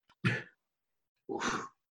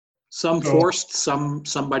 Some forced, some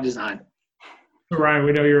by design. So Ryan,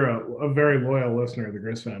 we know you're a very loyal listener of the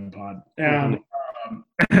Griz Fan Pod, and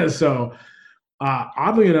so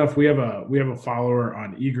oddly enough, we have a follower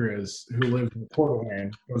on eGriz who lives in Portland,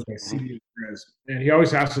 Maine, goes by CD Griz, and he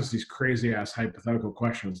always asks us these crazy ass hypothetical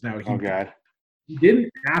questions. Now he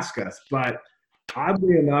didn't ask us, but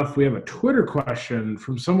oddly enough, we have a Twitter question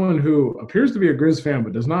from someone who appears to be a Griz fan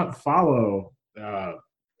but does not follow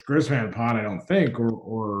Griz Fan Pod, I don't think,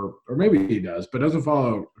 or maybe he does, but doesn't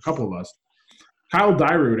follow a couple of us. Kyle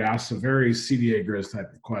Dyrud asks a very CDA Griz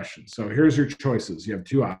type of question. So here's your choices. You have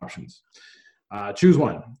 2 options. Choose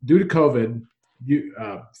one. Due to COVID,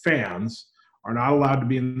 fans are not allowed to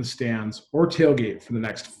be in the stands or tailgate for the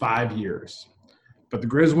next 5 years. But the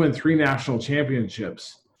Griz win 3 national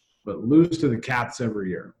championships, but lose to the Cats every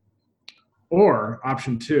year. Or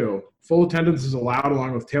option 2, full attendance is allowed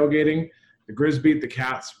along with tailgating. The Griz beat the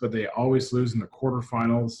Cats, but they always lose in the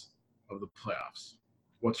quarterfinals of the playoffs.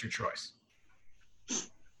 What's your choice?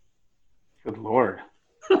 Good Lord.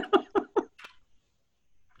 I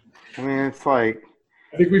mean, it's like,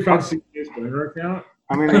 I think we found CDA's Twitter account.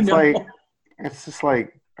 I mean, it's just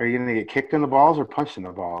like, are you going to get kicked in the balls or punched in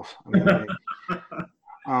the balls?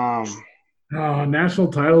 I mean, national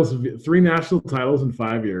titles, 3 national titles in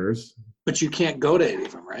 5 years. But you can't go to any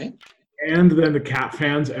of them, right? And then the Cat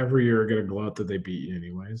fans every year are going to gloat that they beat you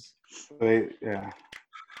anyways. Yeah.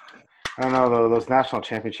 I don't know, though. Those national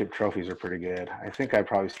championship trophies are pretty good. I think I'd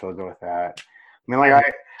probably still go with that. I mean,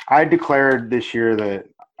 like, I declared this year that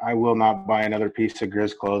I will not buy another piece of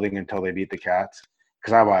Griz clothing until they beat the Cats,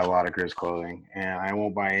 because I buy a lot of Griz clothing, and I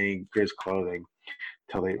won't buy any Griz clothing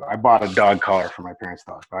till I bought a dog collar for my parents'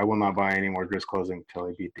 dog, but I will not buy any more Griz clothing until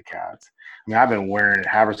they beat the Cats. I mean, I've been wearing it.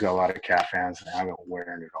 Haver's got a lot of Cat fans, and I've been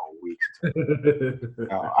wearing it all week.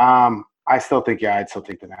 I still think, I'd still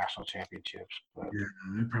take the national championships. But, yeah,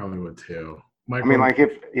 I probably would too. I mean, like,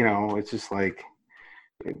 if, it's just like,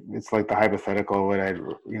 it's like the hypothetical, would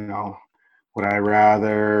I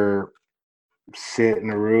rather sit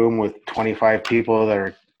in a room with 25 people that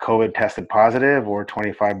are COVID tested positive or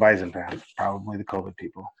 25 Bison fans? Probably the COVID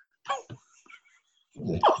people.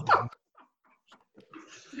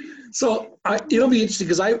 So it'll be interesting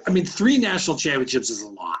because I mean, 3 national championships is a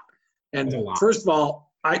lot. And first of all,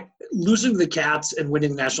 losing to the Cats and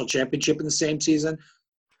winning the national championship in the same season,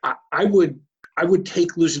 I would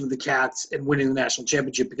take losing to the Cats and winning the national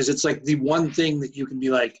championship, because it's like the one thing that you can be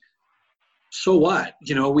like, so what?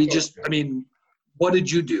 I mean, what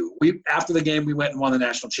did you do? After the game, we went and won the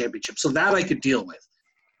national championship. So that I could deal with.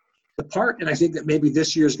 The part, and I think that maybe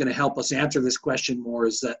this year is going to help us answer this question more,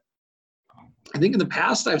 is that I think in the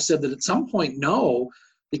past I've said that at some point, no,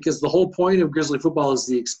 because the whole point of Grizzly football is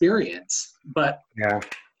the experience. But Yeah.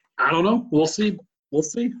 I don't know. We'll see.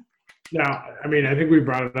 Now, I mean, I think we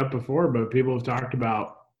brought it up before, but people have talked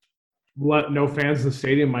about no fans in the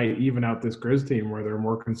stadium might even out this Grizz team where they're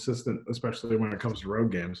more consistent, especially when it comes to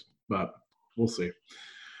road games. But we'll see.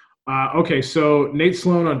 Okay, so Nate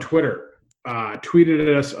Sloan on Twitter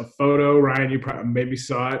tweeted us a photo. Ryan, you probably maybe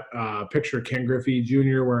saw it. A picture of Ken Griffey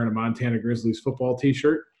Jr. wearing a Montana Grizzlies football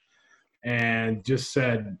T-shirt, and just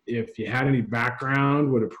said if you had any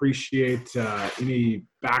background, would appreciate any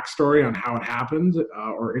backstory on how it happened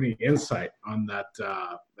or any insight on that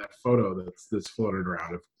photo that's floated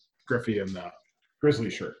around of Griffey in the Grizzly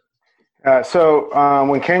shirt. So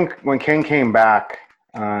when Ken came back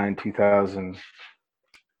in 2010,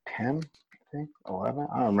 I think 11.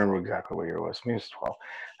 I don't remember exactly what year it was. Maybe it was 12.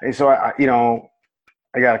 And so I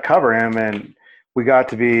got to cover him, and we got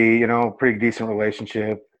to be pretty decent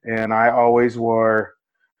relationship. And I always wore,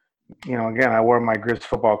 again, I wore my Griz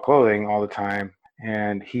football clothing all the time,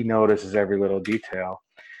 and he notices every little detail.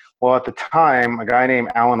 Well, at the time, a guy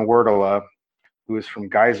named Alan Werdala, who was from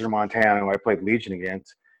Geyser, Montana, who I played Legion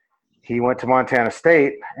against, he went to Montana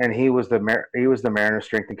State, and he was the Mariners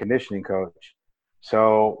strength and conditioning coach.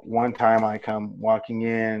 So one time I come walking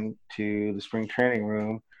in to the spring training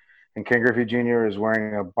room, and Ken Griffey Jr. is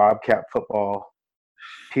wearing a Bobcat football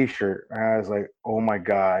T-shirt. And I was like, oh my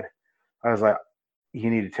God. I was like, you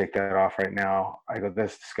need to take that off right now. I go,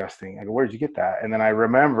 that's disgusting. I go, where'd you get that? And then I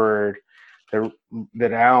remembered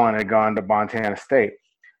that Alan had gone to Montana State.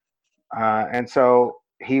 And so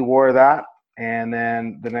he wore that. And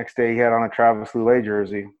then the next day he had on a Travis Lulay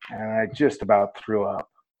jersey, and I just about threw up.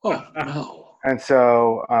 Oh, no. And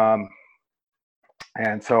so I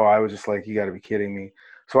was just like, you got to be kidding me.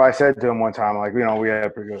 So I said to him one time, like, we had a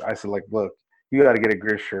pretty good, I said, like, look, you got to get a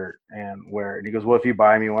Griz shirt and wear it. And he goes, well, if you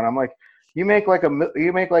buy me one, I'm like, you make like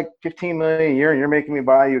 $15 million a year and you're making me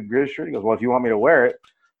buy you a Griz shirt? He goes, well, if you want me to wear it.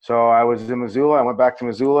 So I was in Missoula. I went back to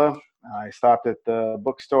Missoula. I stopped at the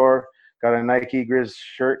bookstore, got a Nike Griz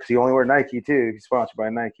shirt because he only wore Nike too. He's sponsored by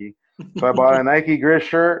Nike. So I bought a Nike Griz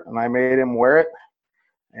shirt and I made him wear it.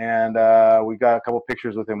 And we got a couple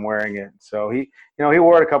pictures with him wearing it. So he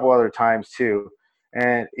wore it a couple other times too.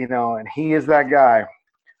 And, and he is that guy.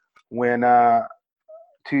 When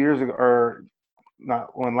 2 years ago, or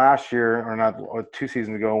not, when last year, or 2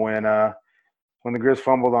 seasons ago, when the Griz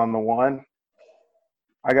fumbled on the one,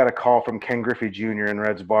 I got a call from Ken Griffey Jr. in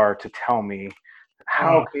Red's Bar to tell me,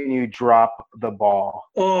 how can you drop the ball?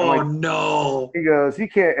 Oh, no. He goes, you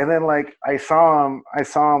can't. And then I saw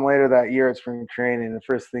him later that year at spring training. And the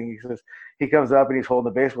first thing he says, he comes up and he's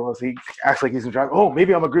holding the baseball. So he acts like he's in drive. Oh,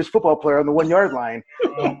 maybe I'm a Griz football player on the 1 yard line.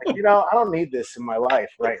 I don't need this in my life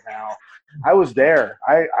right now. I was there.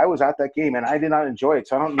 I was at that game and I did not enjoy it.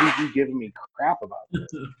 So I don't need you giving me crap about this.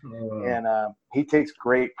 And he takes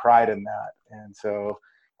great pride in that. And so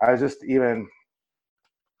I was just even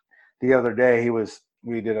the other day,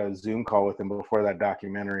 we did a Zoom call with him before that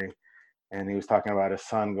documentary, and he was talking about his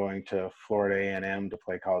son going to Florida A&M to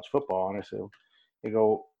play college football. And I said,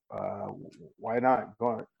 why not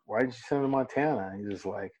go? Why did you send him to Montana? And he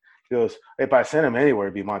goes, if I send him anywhere,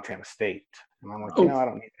 it'd be Montana State. And I'm like, I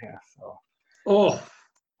don't need that. So,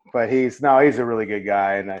 but he's a really good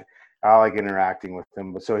guy, and I like interacting with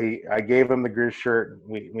him. But so I gave him the Griz shirt.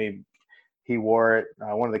 He wore it.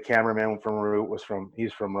 One of the cameramen from Root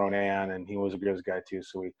he's from Ronan, and he was a Griz guy too.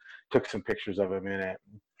 So we took some pictures of him in it.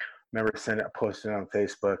 Remember posting it on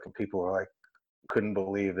Facebook, and people were like, couldn't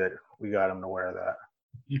believe that we got him to wear that.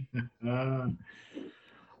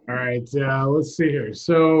 All right, let's see here.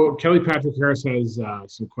 So Kelly Patrick Harris has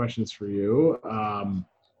some questions for you.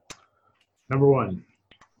 Number one,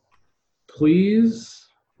 please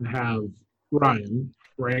have Ryan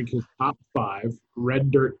rank his top 5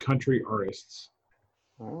 red dirt country artists.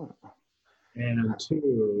 Oh. And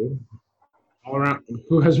 2, all around,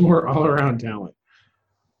 who has more all around talent?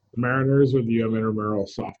 The Mariners or the intramural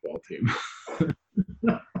softball team?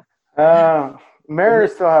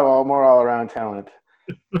 Mariners still have more all around talent.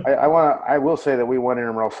 I will say that we won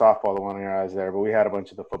intramural softball the 1 year I was there, but we had a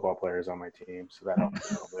bunch of the football players on my team, so that helped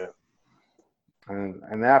a little bit.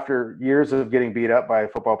 And after years of getting beat up by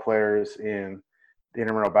football players in the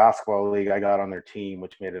intramural basketball league, I got on their team,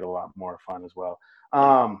 which made it a lot more fun as well.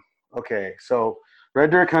 Okay, so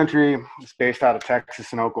Red Dirt Country is based out of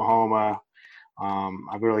Texas and Oklahoma.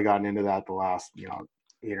 I've really gotten into that the last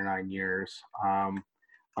 8 or 9 years.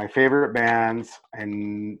 My favorite bands,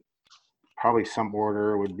 and probably some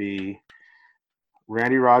order, would be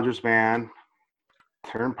Randy Rogers Band,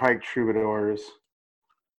 Turnpike Troubadours,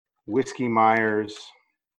 Whiskey Myers,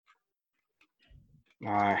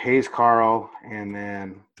 Hayes Carl, and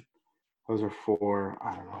then those are 4.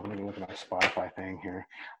 I don't know. Let me look at my Spotify thing here.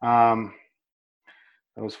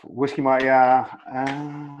 Those Whiskey Mike. Yeah.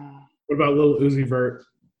 What about Lil Uzi Vert?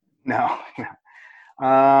 No.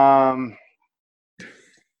 And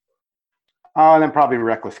then probably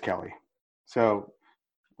Reckless Kelly. So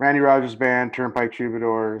Randy Rogers Band, Turnpike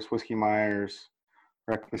Troubadours, Whiskey Myers,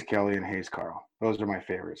 Reckless Kelly, and Hayes Carl. Those are my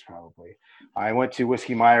favorites, probably. I went to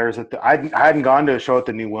Whiskey Myers I hadn't gone to a show at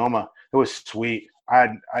the New Wilma. It was sweet.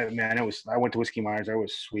 I went to Whiskey Myers. It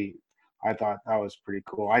was sweet. I thought that was pretty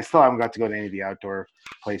cool. I still haven't got to go to any of the outdoor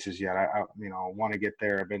places yet. I want to get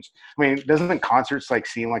there eventually. I mean, doesn't concerts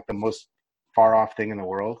seem like the most far off thing in the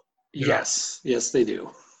world? Yes, they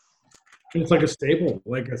do. It's like a staple,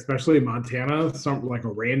 especially in Montana, like a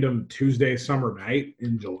random Tuesday summer night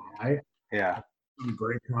in July. Yeah. A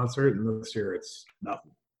great concert, and this year it's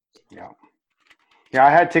nothing. Yeah. Yeah,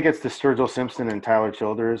 I had tickets to Sturgill Simpson and Tyler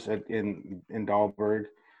Childers in Dahlberg,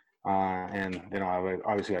 and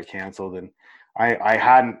obviously got canceled, and I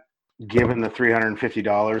hadn't given the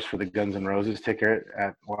 $350 for the Guns N' Roses ticket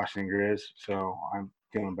at Washington Griz, so I'm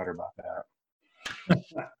feeling better about that.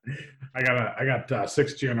 I got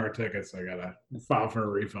 6 GNR tickets. I gotta file for a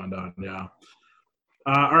refund on. Yeah.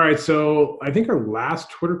 All right. So I think our last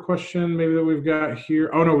Twitter question maybe that we've got here.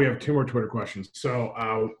 Oh no, we have 2 more Twitter questions. So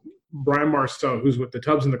Brian Marceau, who's with the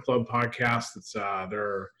Tubs in the Club podcast,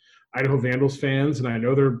 they're Idaho Vandals fans, and I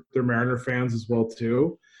know they're Mariner fans as well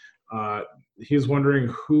too. He's wondering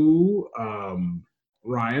who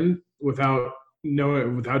Ryan, without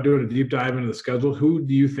doing a deep dive into the schedule, who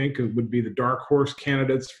do you think would be the dark horse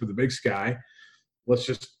candidates for the Big Sky? Let's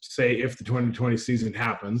just say if the 2020 season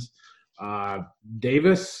happens,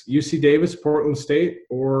 Davis, UC Davis, Portland State,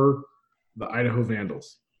 or the Idaho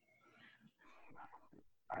Vandals?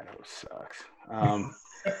 Idaho sucks.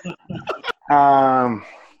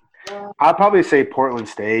 I'll probably say Portland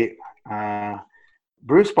State.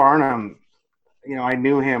 Bruce Barnum, I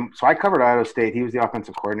knew him. So I covered Idaho State. He was the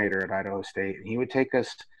offensive coordinator at Idaho State. And he would take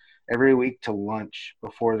us every week to lunch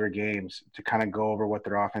before their games to kind of go over what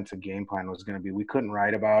their offensive game plan was going to be. We couldn't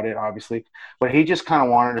write about it, obviously, but he just kind of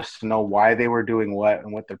wanted us to know why they were doing what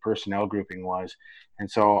and what their personnel grouping was. And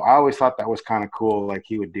so I always thought that was kind of cool, like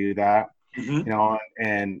he would do that,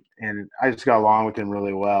 and I just got along with him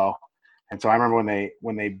really well. And so I remember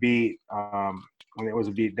when they beat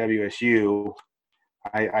WSU,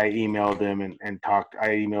 I emailed him and talked. I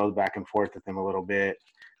emailed back and forth with him a little bit.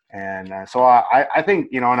 And so I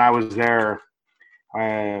think, and I was there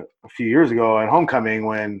a few years ago at homecoming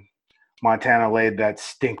when Montana laid that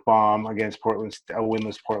stink bomb against a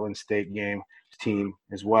winless Portland State team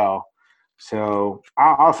as well. So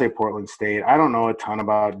I'll say Portland State. I don't know a ton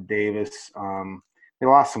about Davis. They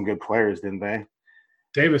lost some good players, didn't they?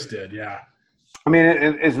 Davis did, yeah. I mean,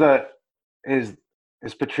 is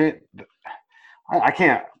Petrino? I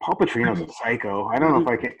can't. Paul Petrino's a psycho. I don't know if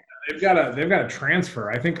I can. They've got a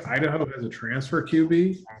transfer. I think Idaho has a transfer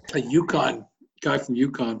QB. A UConn guy from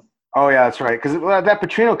UConn. Oh yeah, that's right. Because that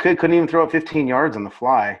Petrino kid couldn't even throw it 15 yards on the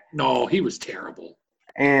fly. No, he was terrible.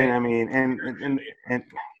 And I mean,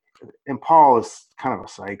 and Paul is kind of a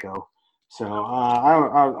psycho. So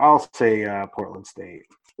I'll say Portland State.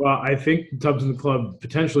 Well, I think Tubbs in the Club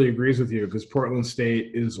potentially agrees with you because Portland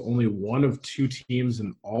State is only one of 2 teams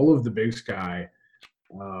in all of the Big Sky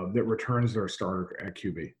that returns their starter at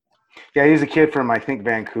QB. Yeah, he's a kid from, I think,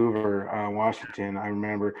 Vancouver, Washington, I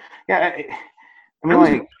remember. Yeah,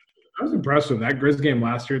 I was impressed with that Griz game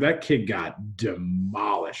last year. That kid got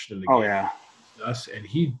demolished in the game. Oh, yeah. And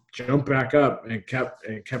he jumped back up and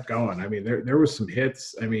kept going. I mean, there was some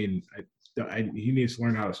hits. I mean, he needs to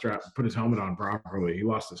learn how to put his helmet on properly. He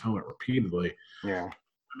lost his helmet repeatedly. Yeah.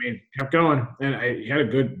 I mean, kept going. And he had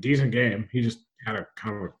a decent game. He just had a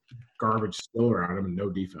kind of a garbage skill around him and no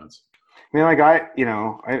defense. I mean, I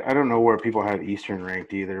don't know where people have Eastern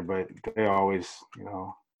ranked either, but they always,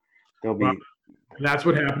 they'll be. Well, that's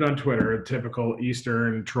what happened on Twitter. Typical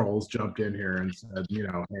Eastern trolls jumped in here and said, hey,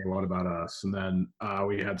 what about us? And then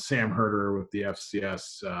we had Sam Herder with the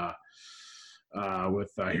FCS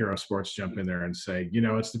with Hero Sports jump in there and say,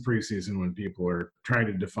 it's the preseason when people are trying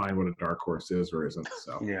to define what a dark horse is or isn't.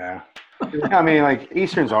 So yeah. I mean,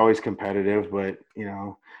 Eastern's always competitive, but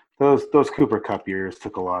those Cooper Cup years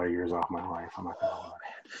took a lot of years off my life. I'm not gonna lie.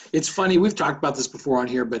 It's funny, we've talked about this before on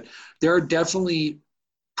here, but there are definitely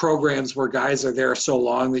programs where guys are there so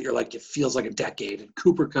long that you're like, it feels like a decade, and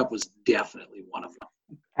Cooper Cup was definitely one of them.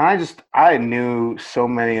 I knew so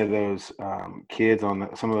many of those kids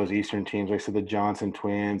on some of those Eastern teams. Like I said, the Johnson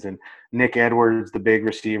twins and Nick Edwards, the big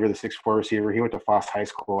receiver, the 6'4" receiver. He went to Foss High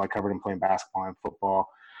School. I covered him playing basketball and football.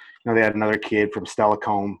 they had another kid from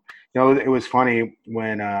Stellacombe. It was funny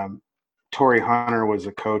when Torrey Hunter was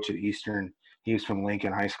a coach at Eastern. He was from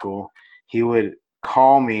Lincoln High School. He would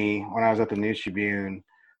call me when I was at the News Tribune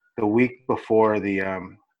the week before the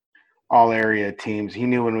all-area teams. He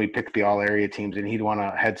knew when we picked the all-area teams, and he'd want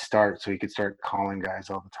a head start so he could start calling guys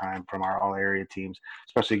all the time from our all-area teams,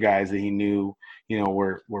 especially guys that he knew,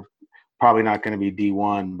 were probably not going to be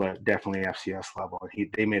D1, but definitely FCS level.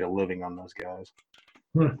 They made a living on those guys.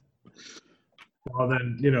 Well,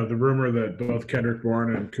 then, the rumor that both Kendrick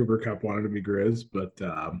Bourne and Cooper Kupp wanted to be Griz, but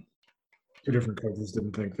two different coaches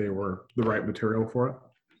didn't think they were the right material for it.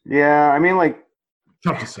 Yeah,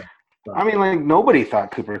 Tough to say. But. Nobody thought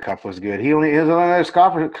Cooper Kupp was good. His only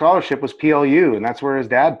scholarship was PLU, and that's where his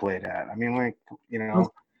dad played at.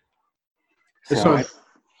 So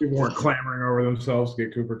people weren't clamoring over themselves to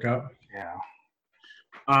get Cooper Kupp. Yeah.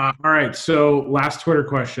 All right, so last Twitter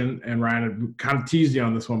question, and Ryan kind of teased you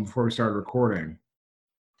on this one before we started recording.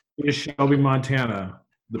 Is Shelby, Montana,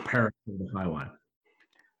 the Paris of the High Line?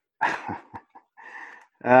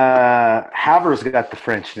 Havre's got the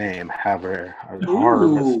French name. Havre.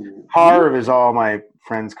 Harv is all my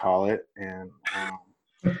friends call it, and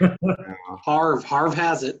Harv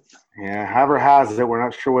has it. Yeah, Havre has it. We're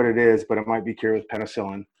not sure what it is, but it might be cured with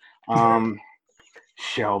penicillin.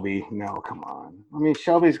 Shelby, no, come on.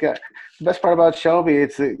 Shelby's got the best part about Shelby.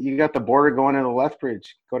 It's that you got the border going into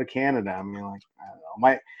Lethbridge. Go to Canada. I don't know.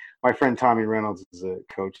 My friend Tommy Reynolds is a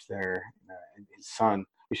coach there. His son.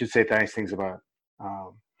 We should say nice things about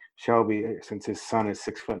Shelby, since his son is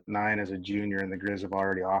 6'9" as a junior, and the Griz have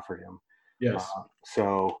already offered him. Yes.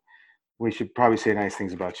 So we should probably say nice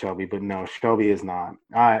things about Shelby, but no, Shelby is not.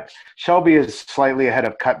 Shelby is slightly ahead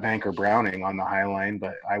of Cutbank or Browning on the High Line,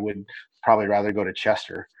 but I would probably rather go to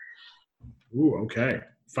Chester. Ooh, okay.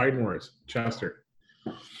 Fighting words, Chester.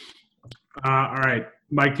 All right,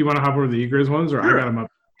 Mike, do you want to hop over the eGriz ones, or sure. I got them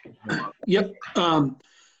up? Yep.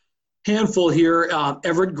 Handful here.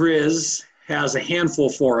 Everett Griz has a handful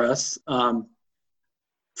for us.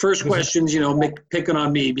 First questions, picking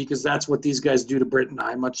on me because that's what these guys do to Britt and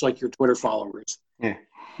I, much like your Twitter followers. Yeah.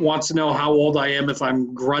 Wants to know how old I am if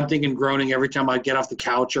I'm grunting and groaning every time I get off the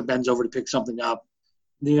couch or bends over to pick something up.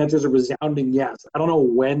 The answer is a resounding yes. I don't know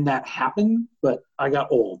when that happened, but I got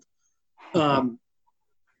old.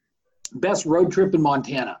 Best road trip in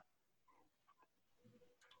Montana.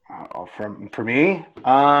 For me,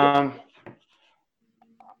 I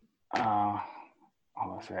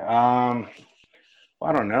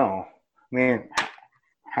don't know.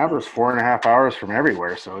 Havre's 4.5 hours from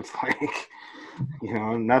everywhere, so it's like,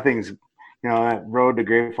 nothing's, that road to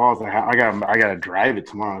Great Falls. I got to drive it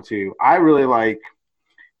tomorrow too. I really like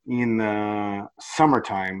in the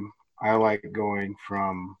summertime. I like going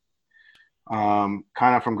from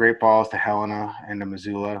kind of from Great Falls to Helena and to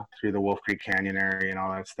Missoula through the Wolf Creek Canyon area and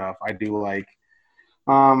all that stuff. I do like,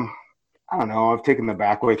 I don't know. I've taken the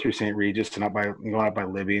back way through St. Regis and going up by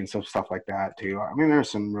Libby and stuff like that too. There's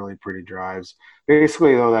some really pretty drives.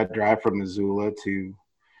 Basically, though, that drive from Missoula to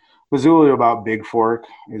about Big Fork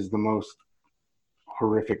is the most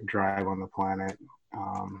horrific drive on the planet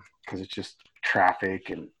because it's just traffic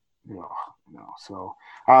and So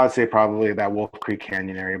I would say probably that Wolf Creek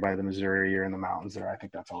Canyon area by the Missouri or in the mountains there. I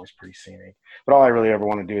think that's always pretty scenic. But all I really ever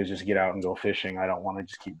want to do is just get out and go fishing. I don't want to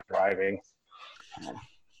just keep driving.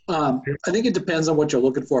 I think it depends on what you're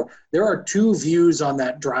looking for. There are two views on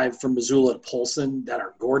that drive from Missoula to Polson that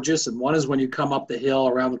are gorgeous. And one is when you come up the hill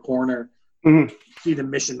around the corner, see the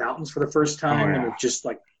Mission Mountains for the first time, and it's just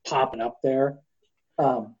like popping up there.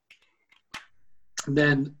 And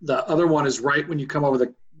then the other one is right when you come over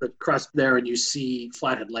the crest there and you see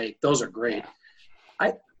Flathead Lake. Those are great.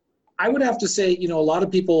 I would have to say, a lot of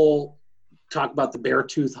people talk about the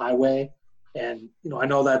Beartooth Highway, and, I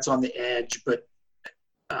know that's on the edge, but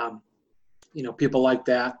people like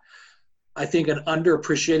that. I think an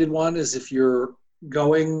underappreciated one is if you're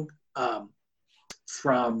going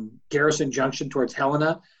from Garrison Junction towards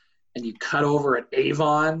Helena and you cut over at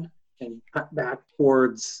Avon and cut back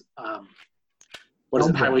towards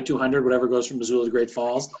Highway 200, whatever goes from Missoula to Great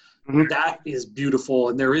Falls. Mm-hmm. That is beautiful,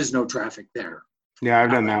 and there is no traffic there. Yeah,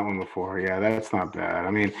 I've done that one before. Yeah, that's not bad.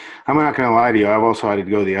 I'm not going to lie to you. I've also had to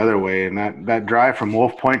go the other way, and that drive from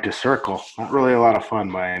Wolf Point to Circle, not really a lot of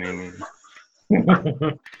fun by any means.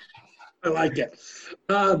 I like it.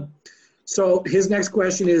 So his next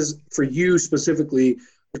question is for you specifically.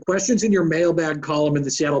 The questions in your mailbag column in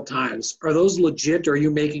the Seattle Times, are those legit, or are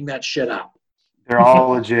you making that shit up? They're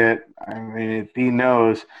all legit. If he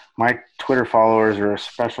knows, my Twitter followers are a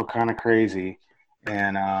special kind of crazy.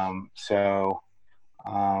 And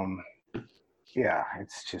yeah,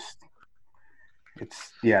 it's just,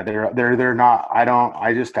 they're not.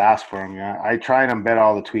 I just ask for them. Yeah, I try and embed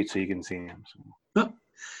all the tweets so you can see them.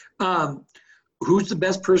 So. Who's the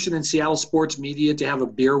best person in Seattle sports media to have a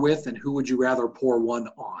beer with, and who would you rather pour one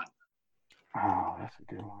on? Oh, that's a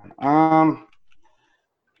good one.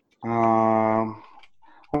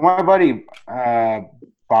 Well, my buddy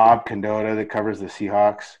Bob Condota that covers the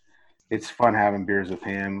Seahawks. It's fun having beers with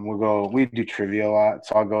him. We do trivia a lot,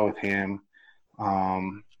 so I'll go with him.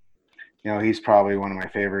 He's probably one of my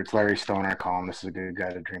favorites. Larry Stone, our columnist, is a good guy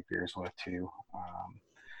to drink beers with too.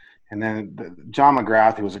 And then John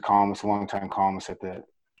McGrath, who was a long-time columnist at the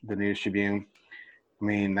News Tribune. I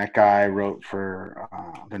mean, that guy wrote for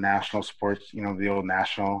the National Sports, the old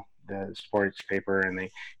National, the sports paper, and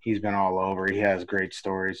he's been all over. He has great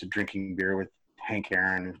stories of drinking beer with Hank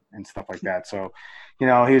Aaron and stuff like that. So,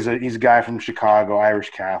 he's a guy from Chicago, Irish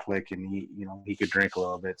Catholic, and he could drink a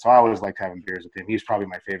little bit. So I always liked having beers with him. He's probably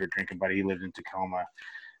my favorite drinking buddy. He lived in Tacoma,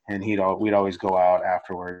 and we'd always go out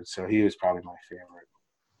afterwards. So he was probably my favorite.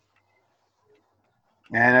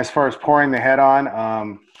 And as far as pouring the head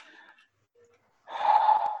on,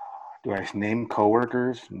 do I name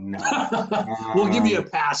coworkers? No. We'll give you a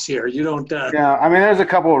pass here. You don't. Yeah, I mean, there's a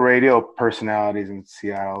couple of radio personalities in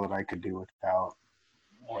Seattle that I could do without,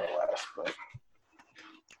 more or less. But.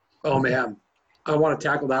 Oh man, I want to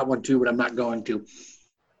tackle that one too, but I'm not going to.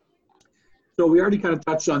 So we already kind of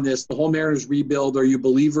touched on this. The whole Mariners rebuild. Are you a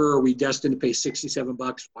believer? Are we destined to pay $67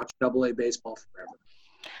 to watch AA baseball forever?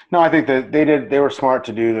 No, I think that they were smart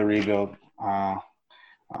to do the rebuild.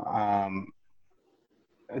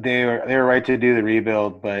 They were right to do the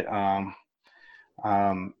rebuild, but I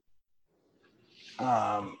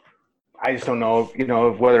just don't know,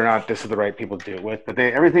 whether or not this is the right people to do it with. But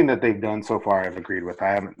everything that they've done so far, I've agreed with. I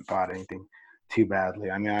haven't thought anything too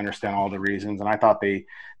badly. I mean, I understand all the reasons, and I thought they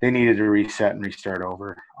needed to reset and restart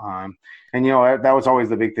over. And that was always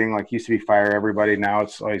the big thing. Like, used to be fire everybody. Now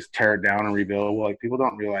it's always tear it down and rebuild. Well, people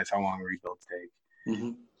don't realize how long rebuilds take.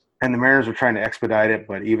 Mm-hmm. And the Mariners are trying to expedite it,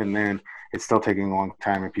 but even then, it's still taking a long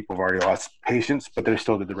time, and people have already lost patience. But they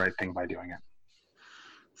still did the right thing by doing it.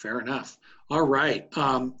 Fair enough. All right,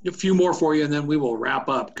 a few more for you, and then we will wrap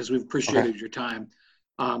up because we've appreciated your time.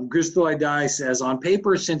 Griz Till I Die says, on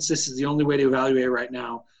paper, since this is the only way to evaluate right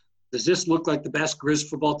now, does this look like the best Griz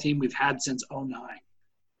football team we've had since 2009?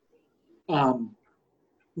 I'm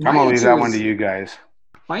going to leave that one to you guys.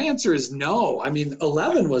 My answer is no. I mean,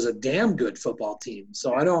 11 was a damn good football team.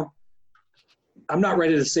 So I'm not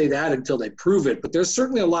ready to say that until they prove it. But there's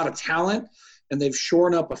certainly a lot of talent, and they've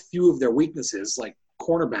shorn up a few of their weaknesses. Like,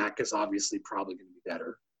 cornerback is obviously probably going to be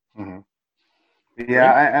better. Mm-hmm.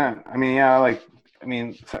 Yeah, right?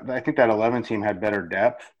 I think that 11 team had better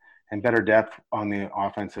depth on the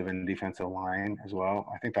offensive and defensive line as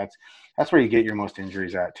well. I think that's where you get your most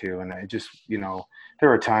injuries at too. And it just, there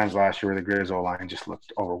were times last year where the Griz line just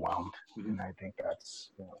looked overwhelmed. Mm-hmm. And I think that's,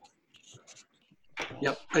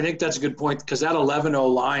 Yep, I think that's a good point, because that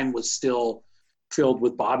 11-0 line was still filled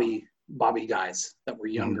with Bobby guys that were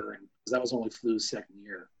younger, mm-hmm. and that was only Flu's second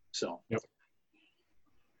year. So, yep.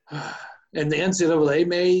 And the NCAA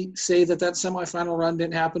may say that semifinal run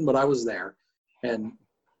didn't happen, but I was there. And,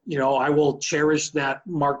 I will cherish that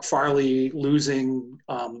Mark Farley losing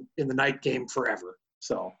in the night game forever.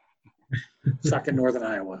 So, stuck in Northern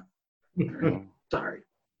Iowa. Sorry.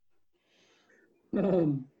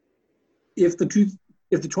 If the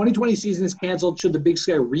 2020 season is canceled, should the Big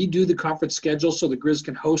Sky redo the conference schedule so the Griz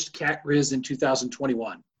can host Cat Griz in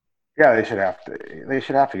 2021? Yeah, they should have to. They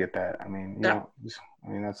should have to get that. I mean,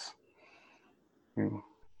 that's.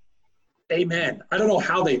 Amen. I don't know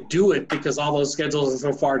how they do it because all those schedules are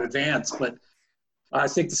so far in advance, but I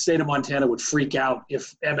think the state of Montana would freak out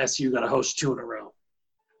if MSU got to host 2 in a row.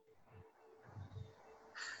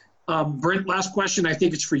 Brent, last question. I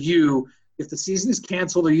think it's for you. If the season is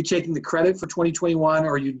canceled, are you taking the credit for 2021,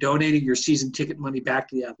 or are you donating your season ticket money back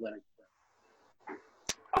to the athletic?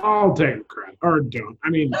 I'll take the credit, or don't. I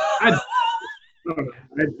mean, I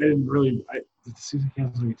didn't really. Did the season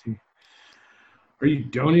cancel? Are you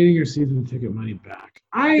donating your season ticket money back?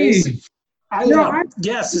 Yes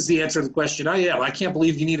is the answer to the question. I am. I can't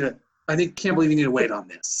believe you need to wait on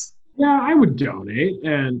this. Yeah, I would donate,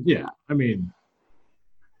 and yeah, I mean,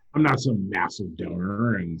 I'm not some massive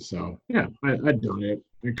donor, and so yeah, I'd donate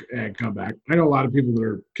and come back. I know a lot of people that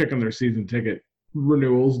are kicking their season ticket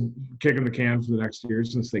renewals, kicking the can for the next year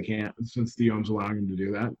since the OM's allowing them to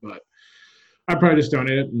do that. But I'd probably just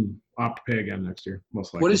donate it and opt to pay again next year,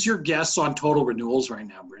 most likely. What is your guess on total renewals right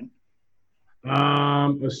now, Brent?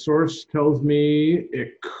 A source tells me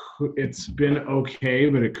it's been okay,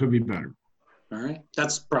 but it could be better. All right.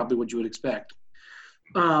 That's probably what you would expect.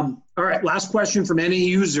 All right, last question from any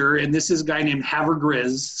user, and this is a guy named Haver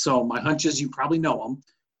Griz. So my hunch is you probably know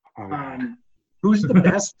him. Who's the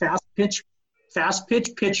best fast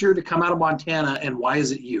pitch pitcher to come out of Montana, and why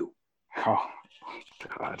is it you? Oh,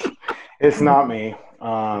 God. It's not me.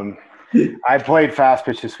 I played fast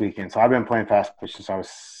pitch this weekend. So I've been playing fast pitch since I was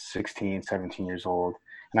 16, 17 years old.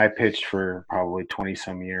 And I pitched for probably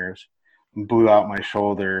 20-some years. Blew out my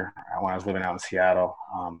shoulder when I was living out in Seattle.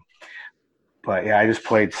 But, yeah, I just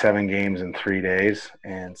played 7 games in 3 days.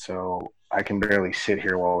 And so I can barely sit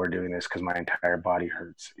here while we're doing this because my entire body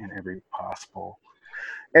hurts in every possible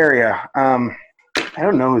area. I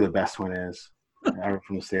don't know who the best one is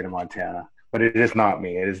from the state of Montana. But it is not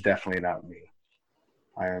me. It is definitely not me.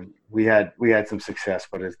 We had some success,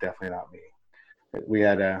 but it's definitely not me.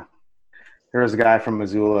 There was a guy from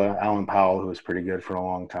Missoula, Alan Powell, who was pretty good for a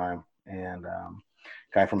long time, and a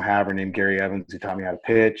guy from Havre named Gary Evans who taught me how to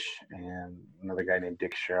pitch, and another guy named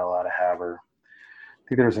Dick Sherrill out of Havre. I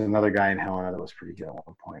think there was another guy in Helena that was pretty good at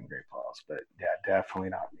one point in Great Falls, but yeah, definitely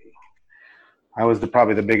not me. I was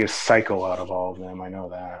probably the biggest psycho out of all of them. I know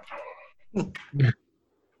that.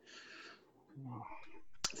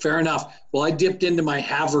 Fair enough. Well, I dipped into my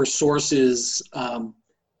Havre sources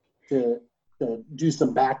to do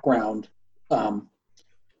some background.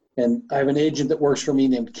 And I have an agent that works for me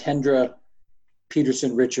named Kendra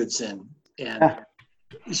Peterson Richardson. And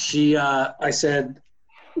I said,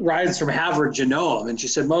 Ryan's from Havre, do you know him? And she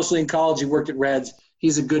said, mostly in college, he worked at Reds.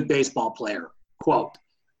 He's a good baseball player. Quote.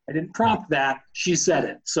 I didn't prompt that. She said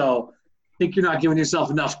it. So I think you're not giving yourself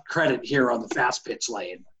enough credit here on the fast pitch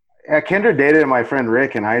lane. Yeah, Kendra dated my friend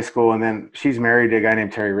Rick in high school, and then she's married to a guy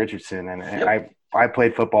named Terry Richardson, and yep. I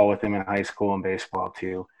played football with him in high school and baseball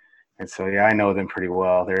too, and so yeah, I know them pretty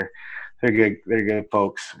well. They're good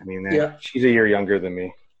folks. I mean, she's a year younger than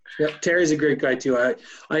me. Yep, Terry's a great guy too.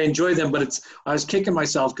 I enjoy them, but I was kicking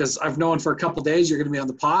myself because I've known for a couple of days you're going to be on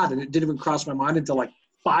the pod, and it didn't even cross my mind until like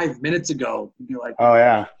 5 minutes ago. You'd be like, oh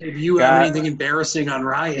yeah, if you have anything embarrassing on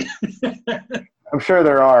Ryan. I'm sure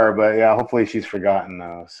there are, but yeah, hopefully she's forgotten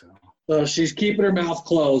though. So she's keeping her mouth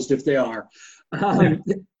closed if they are.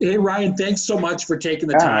 Hey Ryan, thanks so much for taking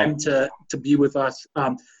the time to be with us.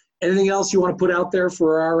 Anything else you want to put out there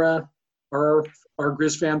for our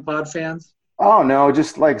Griz Fan Pod fans? Oh no,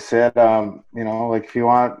 just like I said, like if you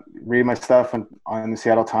want, read my stuff on the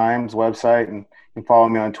Seattle Times website, and you can follow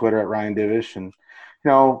me on Twitter at Ryan Divish, and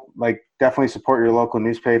like definitely support your local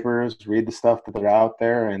newspapers, read the stuff that they're out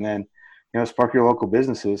there, and then support your local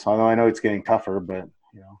businesses. Although I know it's getting tougher, but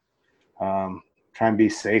try and be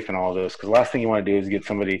safe in all this, because the last thing you want to do is get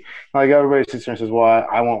somebody like everybody sits there and says, well,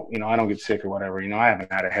 I won't, I don't get sick or whatever. I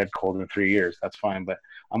haven't had a head cold in 3 years. That's fine, but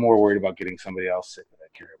I'm more worried about getting somebody else sick that I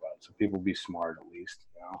care about. So people be smart at least,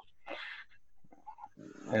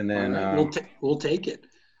 And then we'll take it.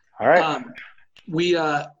 All right.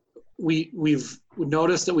 We've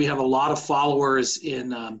noticed that we have a lot of followers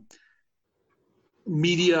in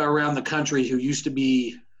media around the country who used to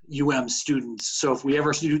be students. So if we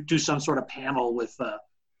ever do some sort of panel with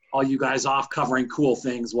all you guys off covering cool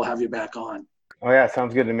things, we'll have you back on. Oh yeah,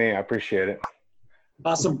 sounds good to me. I appreciate it.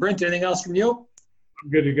 Awesome. Brent, anything else from you? I'm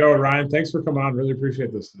good to go, Ryan. Thanks for coming on. Really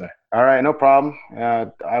appreciate this today. All right, no problem.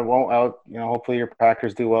 Hopefully your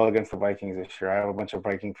Packers do well against the Vikings this year. I have a bunch of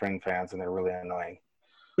Viking fans, and they're really annoying.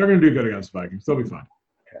 They're going to do good against the Vikings. They'll be fine.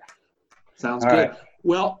 Okay. Sounds good. Right.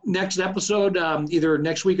 Well, next episode, either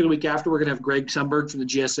next week or the week after, we're going to have Greg Sundberg from the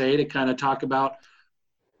GSA to kind of talk about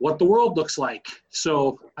what the world looks like.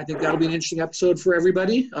 So I think that'll be an interesting episode for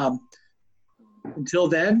everybody. Until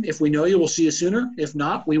then, if we know you, we'll see you sooner. If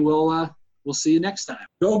not, we'll see you next time.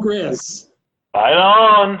 Go Griz. Fight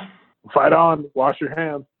on. Fight on. Wash your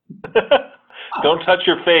hands. Don't touch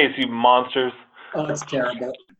your face, you monsters. Oh, it's terrible.